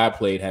the guy I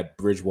played had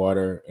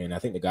Bridgewater, and I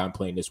think the guy I'm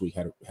playing this week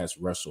has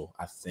Russell,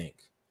 I think.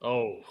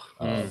 So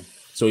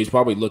he's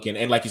probably looking,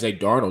 and like you say,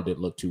 Darnold didn't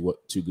look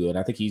too good.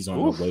 I think he's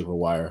on the waiver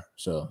wire.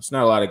 So it's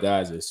not a lot of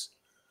guys that's,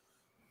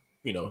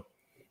 in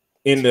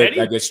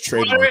the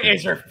trade market.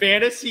 Is our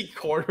fantasy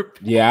quarterback?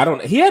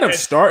 Yeah, he had him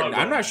starting.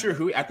 I'm not sure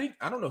who.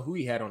 I don't know who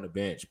he had on the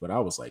bench, but I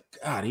was like,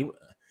 God,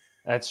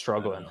 that's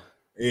struggling.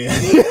 Yeah,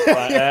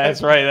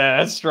 that's right.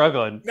 That's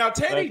struggling. Now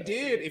Teddy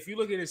did. If you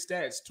look at his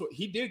stats,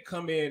 he did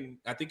come in.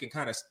 I think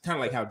kind of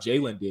like how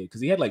Jalen did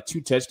because he had like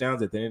 2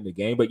 touchdowns at the end of the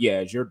game. But yeah,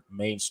 as your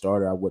main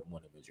starter, I wouldn't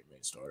want him as your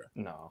main starter.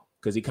 No,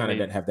 because he kind of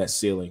doesn't have that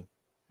ceiling.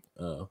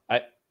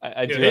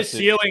 His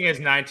ceiling is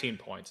 19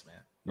 points, man.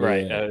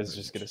 Right. Yeah, I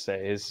was gonna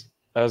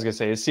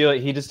say his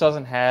ceiling. He just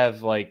doesn't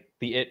have like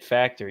the it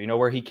factor.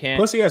 Where he can't.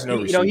 Plus, he has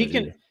no. He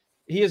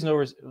has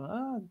no.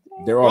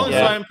 They're all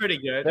playing pretty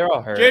good. They're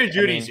all hurt. Jerry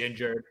Judy's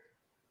injured.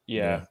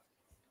 Yeah.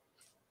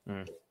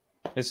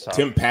 It's tough.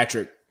 Tim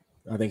Patrick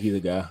I think he's a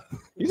guy.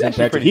 He's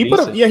actually pretty he put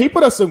up, decent. yeah, he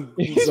put up some.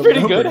 He's some pretty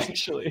numbers. good,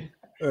 actually.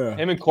 Yeah.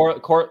 Him and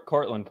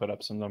Cortland put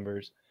up some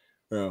numbers.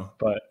 Yeah.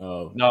 But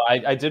no,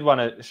 I did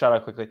want to shout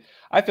out quickly.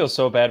 I feel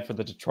so bad for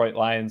the Detroit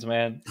Lions,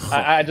 man.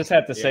 I just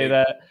have to say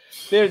that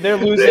they're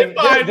losing. They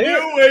find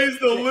new ways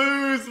to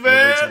lose,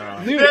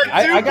 man. Dude,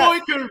 that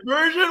 2-point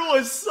conversion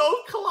was so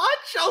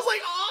clutch. I was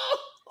like, oh.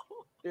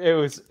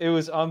 It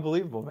was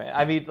unbelievable, man.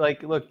 I mean,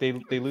 like, look,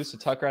 they lose to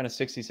Tucker on a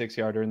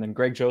 66-yarder, and then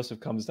Greg Joseph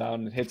comes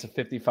down and hits a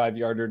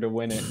 55-yarder to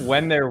win it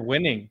when they're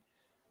winning.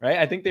 Right?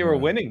 I think they were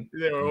winning.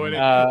 They were winning.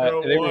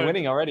 They were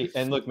winning already.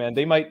 And look, man,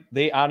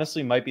 they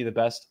honestly might be the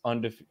best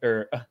winless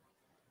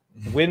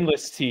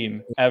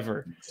team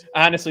ever.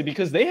 Honestly,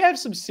 because they have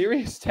some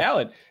serious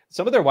talent.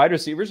 Some of their wide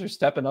receivers are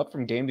stepping up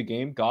from game to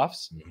game.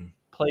 Goff's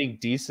playing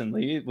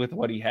decently with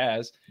what he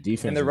has.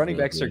 Defense and their running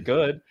backs are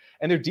good.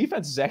 And their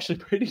defense is actually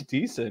pretty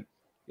decent.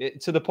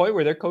 To the point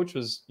where their coach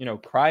was,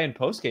 crying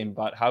post game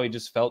about how he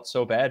just felt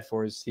so bad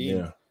for his team.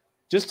 Yeah.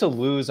 Just to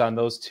lose on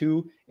those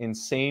two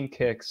insane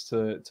kicks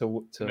to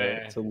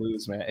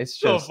lose, man. It's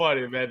just so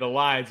funny, man. The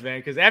Lions, man,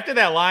 because after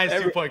that Lions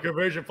 2-point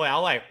conversion play,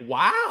 I'm like,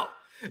 wow,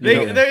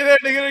 they're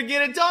gonna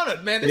get it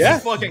done, man. This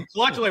is fucking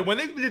clutch. Like when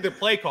they did the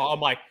play call,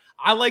 I'm like,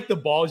 I like the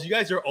balls. You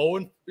guys are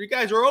 0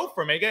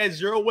 for me. You guys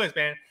 0 wins,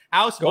 man.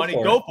 House money,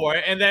 go for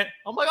it. And then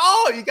I'm like,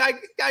 oh, you got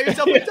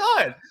yourself a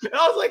done. And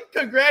I was like,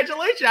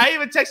 congratulations. I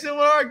even texted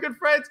one of our good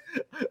friends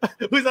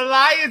who's a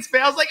Lions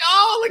fan. I was like,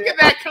 oh, look at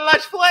that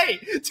clutch play.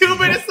 2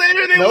 minutes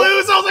later, they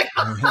lose. I was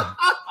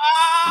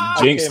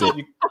like, jinxed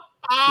it.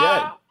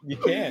 Yeah, you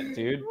can't,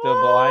 dude. The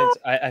Lions,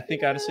 I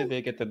think honestly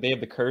they have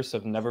the curse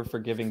of never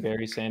forgiving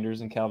Barry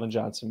Sanders and Calvin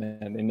Johnson,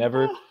 man. They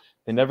never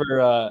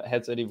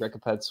had any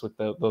recompense with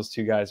those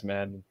two guys,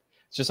 man.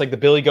 It's just like the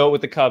Billy Goat with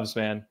the Cubs,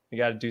 man. You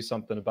got to do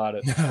something about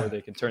it before they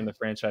can turn the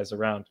franchise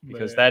around,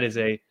 because that is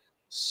a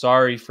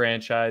sorry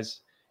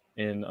franchise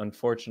and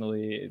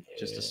unfortunately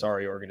just a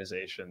sorry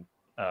organization.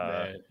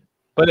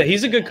 But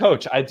he's a good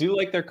coach. I do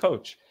like their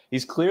coach.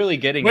 He's clearly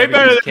getting way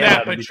better than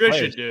Matt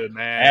Patricia, dude,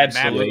 man.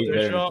 Absolutely. Matt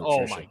Patricia.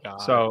 Oh my god.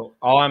 So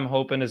all I'm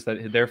hoping is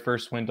that their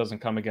first win doesn't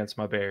come against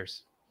my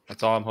Bears.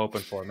 That's all I'm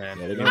hoping for, man.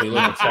 Yeah, they're gonna be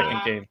looking for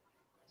second game.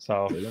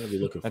 So they're gonna be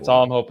looking that's for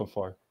all I'm hoping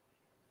for.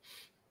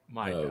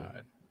 My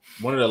God.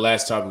 One of the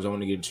last topics I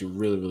want to get into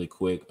really, really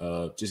quick.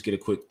 Just get a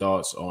quick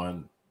thoughts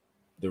on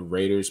the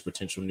Raiders'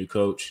 potential new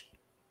coach.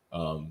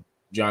 John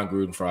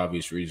Gruden, for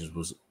obvious reasons,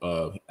 was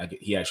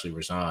he actually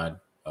resigned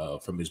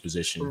from his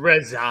position.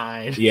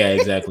 Resigned. Yeah,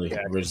 exactly.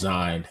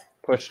 Resigned.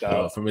 Pushed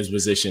out from his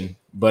position.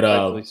 But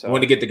I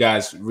want to get the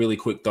guys' really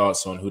quick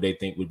thoughts on who they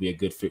think would be a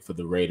good fit for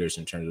the Raiders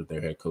in terms of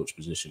their head coach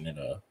position. And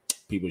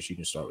people, you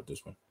can start with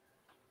this one.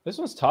 This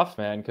one's tough,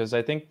 man, because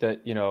I think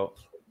that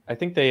I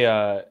think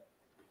they.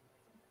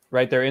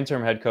 Right, their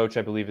interim head coach,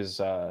 I believe,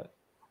 is I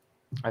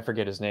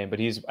forget his name, but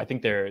he was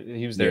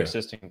their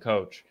assistant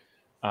coach.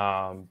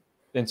 And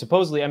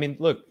supposedly, I mean,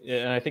 look,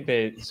 and I think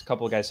a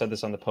couple of guys said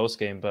this on the post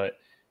game, but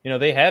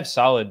they have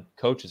solid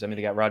coaches. I mean,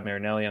 they got Rod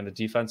Marinelli on the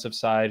defensive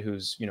side,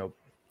 who's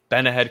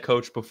been a head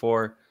coach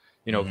before.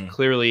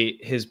 Clearly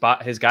his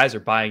guys are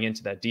buying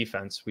into that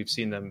defense. We've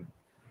seen them,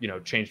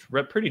 change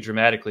pretty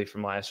dramatically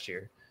from last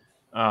year.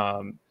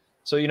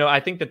 So I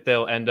think that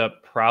they'll end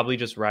up probably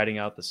just riding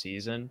out the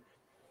season.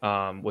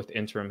 With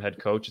interim head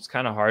coach. It's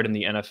kind of hard in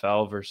the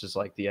NFL versus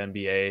like the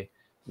NBA,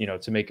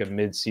 to make a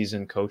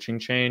mid-season coaching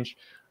change,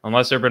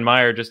 unless Urban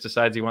Meyer just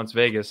decides he wants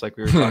Vegas, like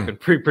we were talking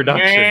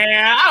pre-production.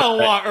 Yeah, I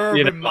don't want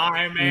Urban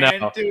Meyer,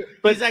 man. No. Dude,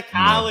 he's a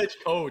college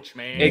coach,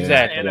 man.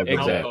 Exactly.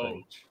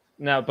 Coach.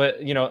 No, but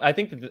I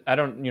think that I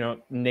don't,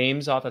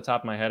 names off the top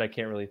of my head, I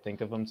can't really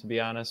think of them, to be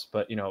honest.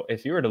 But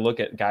if you were to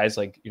look at guys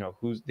like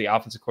who's the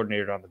offensive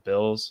coordinator on the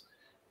Bills,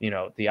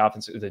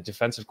 the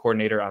defensive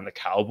coordinator on the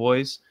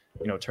Cowboys.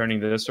 Turning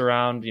this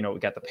around, we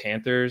got the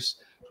Panthers,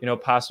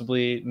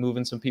 possibly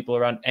moving some people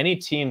around. Any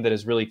team that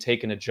has really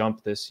taken a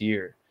jump this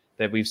year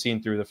that we've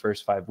seen through the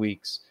first 5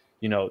 weeks,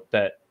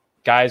 that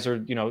guys are,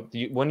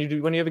 when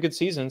you have a good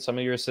season, some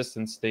of your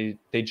assistants,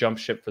 they jump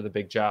ship for the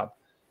big job.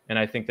 And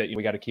I think that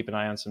we got to keep an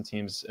eye on some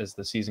teams as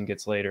the season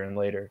gets later and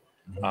later,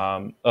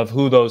 of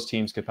who those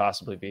teams could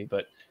possibly be.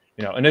 But,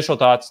 initial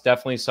thoughts,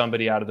 definitely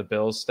somebody out of the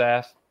Bills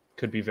staff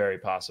could be very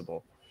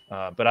possible.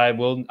 But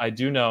I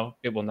do know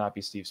it will not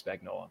be Steve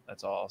Spagnuolo.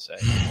 That's all I'll say.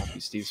 It won't be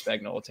Steve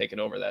Spagnuolo taking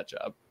over that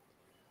job.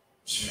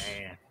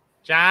 Man,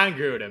 John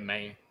Gruden,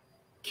 man,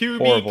 QB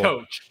Horrible.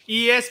 coach,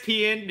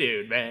 ESPN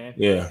dude, man.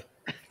 Yeah,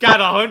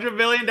 got $100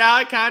 million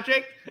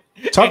contract.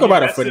 Talk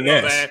about a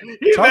finesse.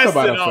 Talk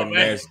about a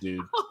finesse,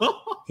 dude.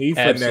 He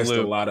finessed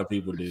a lot of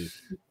people, dude.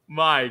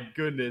 My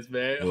goodness,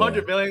 man, Yeah.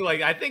 $100 million.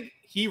 Like I think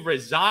he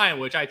resigned,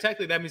 which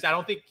technically that means I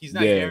don't think he's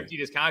not guaranteed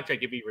his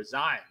contract if he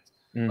resigns.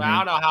 Mm-hmm. But I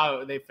don't know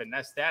how they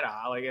finessed that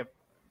out. Like if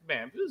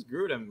it was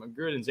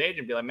Gruden's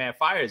agent be like, man,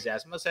 fire his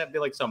ass. Must have to be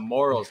like some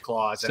morals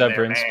clause.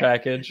 Severance in there,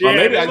 package. Yeah, Or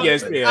maybe I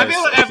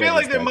feel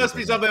like there must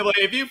be something like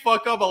if you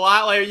fuck up a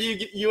lot, like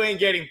you ain't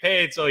getting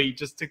paid. So he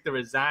just took the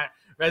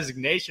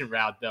resignation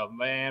route, though,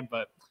 man.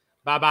 But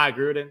bye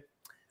Gruden.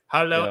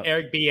 Hello,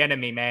 Eric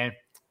Bieniemy, man.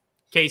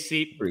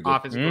 KC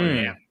offensive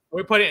coordinator.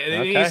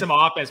 They need some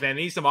offense, man.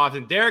 They need some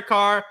offense. Derek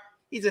Carr,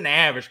 he's an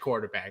average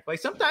quarterback. Like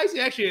sometimes he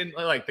actually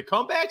like the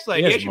comebacks,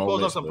 like he actually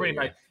pulls off some pretty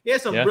nice. He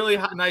has some really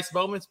nice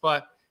moments,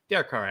 but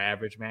Derek Carr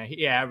average, man.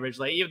 He averaged.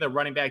 Like even the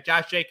running back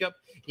Josh Jacobs,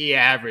 he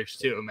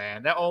averaged too,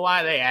 man. That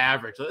O-line, they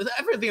average.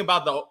 Everything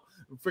about the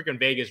freaking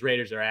Vegas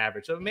Raiders are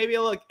average. So maybe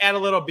add a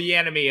little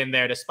Bieniemy in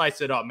there to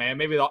spice it up, man.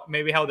 Maybe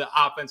how the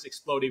offense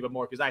explode even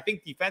more, because I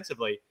think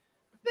defensively,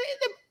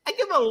 I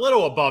give them a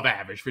little above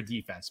average for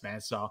defense, man.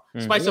 So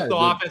spice up the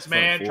offense,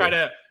 man. Try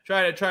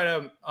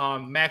to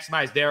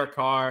maximize Derek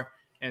Carr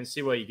and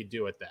see what you can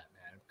do with that,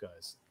 man.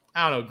 Because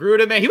I don't know,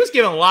 Gruden, man, he was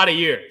given a lot of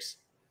years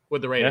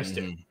with the Raiders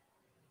too.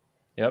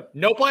 Yep.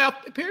 No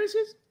playoff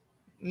appearances.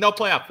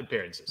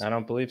 I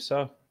don't believe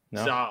so.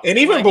 No. So, and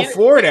even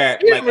before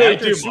that, he didn't really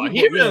do much.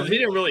 He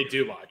didn't really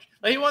do much.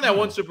 Like he won that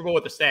one Super Bowl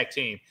with the stacked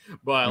team,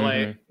 but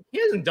like he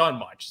hasn't done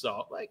much.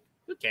 So like,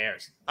 who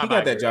cares? He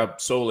got that job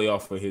solely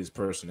off of his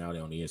personality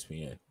on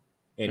ESPN.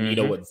 And you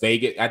know what,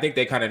 Vegas, I think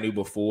they kind of knew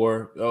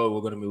before,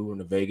 we're going to move him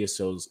to Vegas.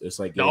 So it's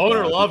like the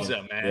owner loves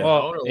him, man. Yeah.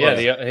 Well,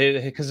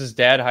 because his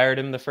dad hired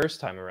him the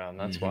first time around.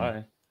 That's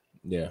why.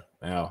 Yeah.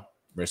 Wow.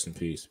 Rest in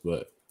peace.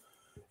 But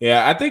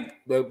yeah, I think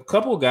a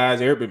couple of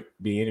guys, Eric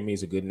Bieniemy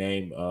is a good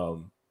name.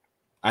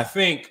 I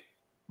think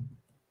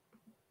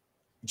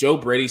Joe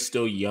Brady's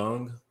still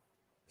young.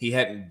 He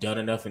hadn't done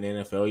enough in the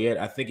NFL yet.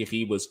 I think if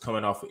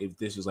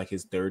this was like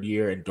his third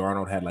year and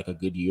Darnold had like a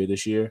good year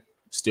this year,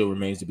 still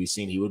remains to be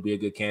seen. He would be a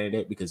good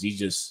candidate because he's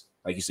just,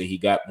 like you said, he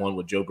got one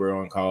with Joe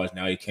Burrow in college.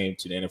 Now he came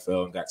to the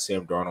NFL and got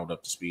Sam Darnold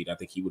up to speed. I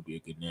think he would be a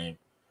good name.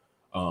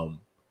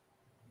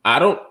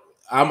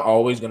 I'm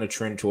always going to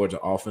trend towards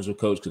an offensive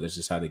coach because that's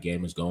just how the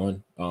game is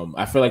going.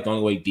 I feel like the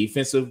only way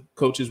defensive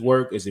coaches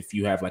work is if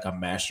you have like a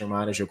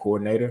mastermind as your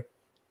coordinator,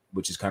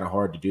 which is kind of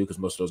hard to do because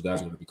most of those guys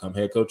are going to become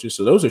head coaches.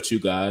 So those are two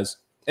guys.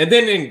 And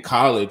then in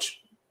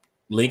college,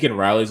 Lincoln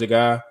Riley's a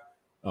guy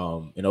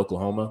in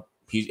Oklahoma.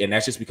 And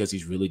that's just because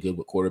he's really good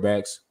with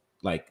quarterbacks.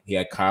 Like he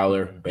had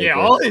Kyler, Baker,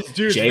 all his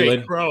dudes Jalen.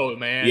 make pro,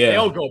 man. Yeah. They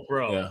all go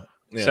pro. Yeah.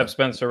 Except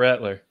Spencer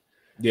Rattler.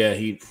 Yeah,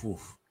 he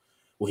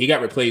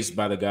got replaced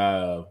by the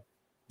guy.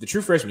 The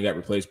true freshman he got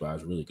replaced by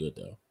is really good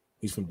though.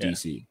 He's from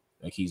DC.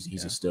 Like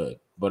he's a stud.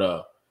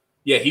 But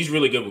he's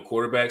really good with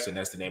quarterbacks, and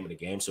that's the name of the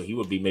game. So he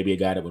would be maybe a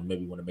guy that would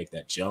maybe want to make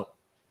that jump.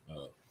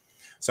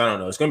 So I don't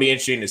know. It's going to be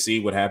interesting to see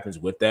what happens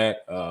with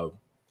that.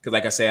 Because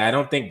like I say, I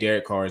don't think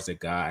Derek Carr is the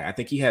guy. I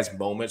think he has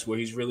moments where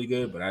he's really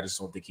good, but I just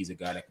don't think he's a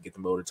guy that can get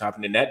them over the top.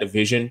 And in that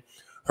division,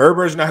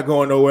 Herbert's not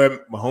going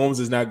nowhere. Mahomes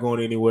is not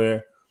going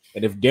anywhere.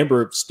 And if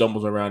Denver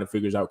stumbles around and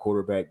figures out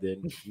quarterback,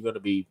 then you're going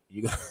to be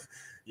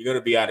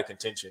out of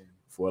contention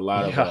for a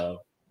lot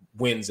of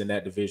wins in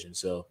that division.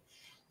 So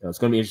it's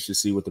going to be interesting to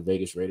see what the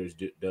Vegas Raiders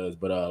does.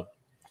 But a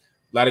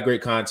lot of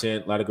great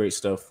content, a lot of great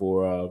stuff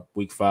for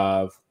Week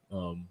 5.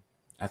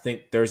 I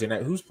think Thursday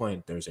night. Who's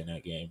playing Thursday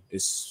night game?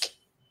 It's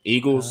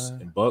Eagles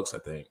and Bucks, I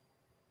think,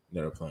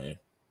 that are playing.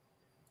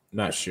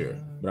 Not sure,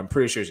 but I'm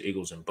pretty sure it's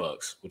Eagles and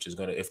Bucks, which is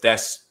if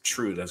that's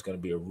true, that's gonna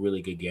be a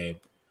really good game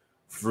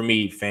for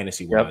me,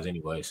 fantasy wise,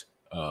 anyways.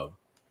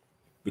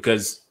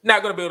 Because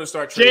not gonna be able to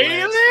start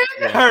Jalen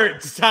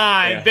Hurts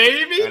time,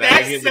 baby.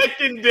 That's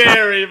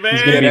secondary,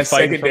 man. That's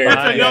secondary.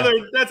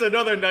 That's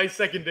another nice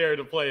secondary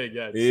to play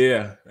against.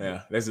 Yeah.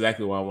 That's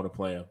exactly why I want to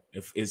play him.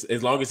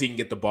 As long as he can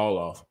get the ball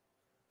off.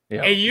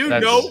 Yeah,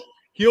 and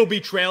he'll be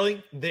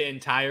trailing the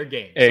entire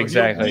game. So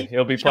exactly.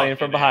 He'll be playing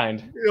from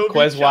behind.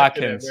 Quez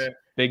Watkins,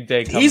 big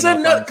day. He's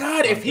another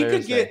God. If he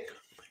could get,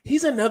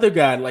 he's another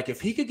guy. Like if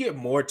he could get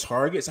more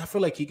targets, I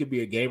feel like he could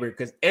be a gamer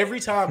because every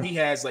time he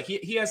has like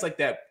he has like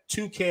that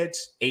 2 catch,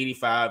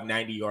 85,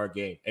 90-yard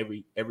game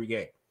every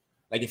game.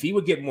 Like if he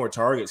would get more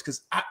targets,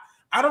 because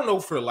I don't know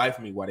for the life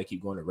of me why they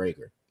keep going to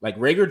Rager. Like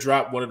Rager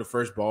dropped one of the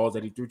first balls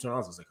that he threw to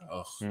us. I was like,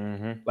 oh,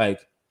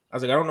 like I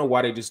was like, I don't know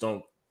why they just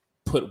don't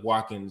put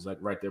Watkins like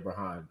right there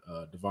behind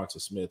Devonta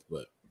Smith,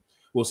 but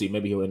we'll see.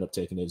 Maybe he'll end up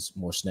taking his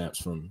more snaps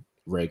from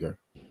Rager.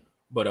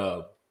 But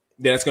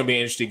it's going to be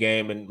an interesting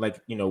game, and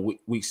like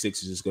week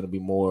 6 is just going to be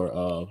more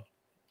of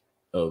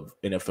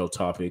NFL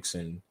topics.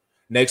 And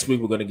next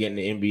week we're going to get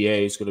in the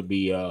NBA. It's going to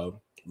be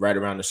right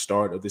around the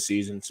start of the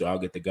season, so I'll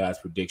get the guys'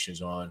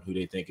 predictions on who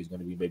they think is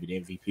going to be maybe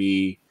the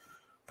MVP,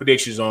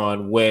 predictions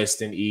on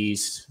West and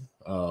East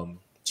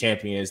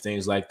champions,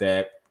 things like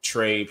that.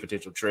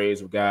 Potential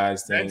trades with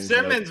guys. Ben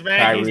Simmons, man,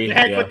 Kyrie, he's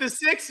back with the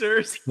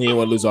Sixers. He didn't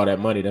want to lose all that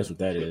money. That's what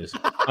that is.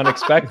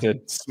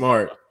 Unexpected.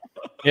 Smart.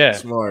 Yeah.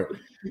 Smart.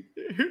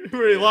 He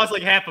already lost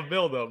like $500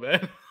 million though,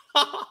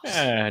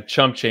 man.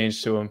 Chump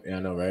change to him. Yeah, I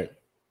know, right?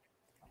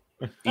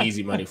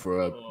 Easy money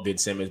for Ben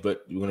Simmons,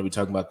 but we're going to be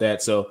talking about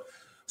that. So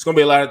it's going to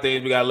be a lot of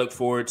things we got to look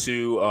forward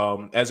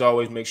to. As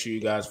always, make sure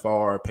you guys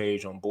follow our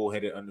page on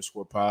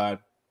bullheaded_pod.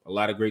 A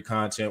lot of great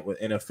content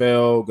with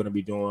NFL. Going to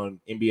be doing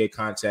NBA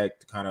contact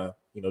to kind of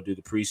do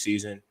the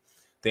preseason,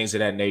 things of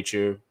that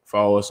nature.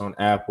 Follow us on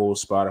Apple,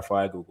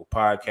 Spotify, Google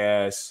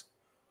Podcasts,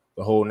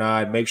 the whole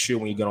 9. Make sure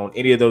when you get on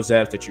any of those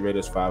apps that you rate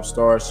us 5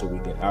 stars so we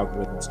get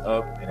algorithms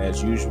up. And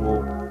as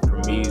usual,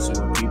 from me,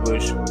 Zulu P.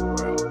 Bush,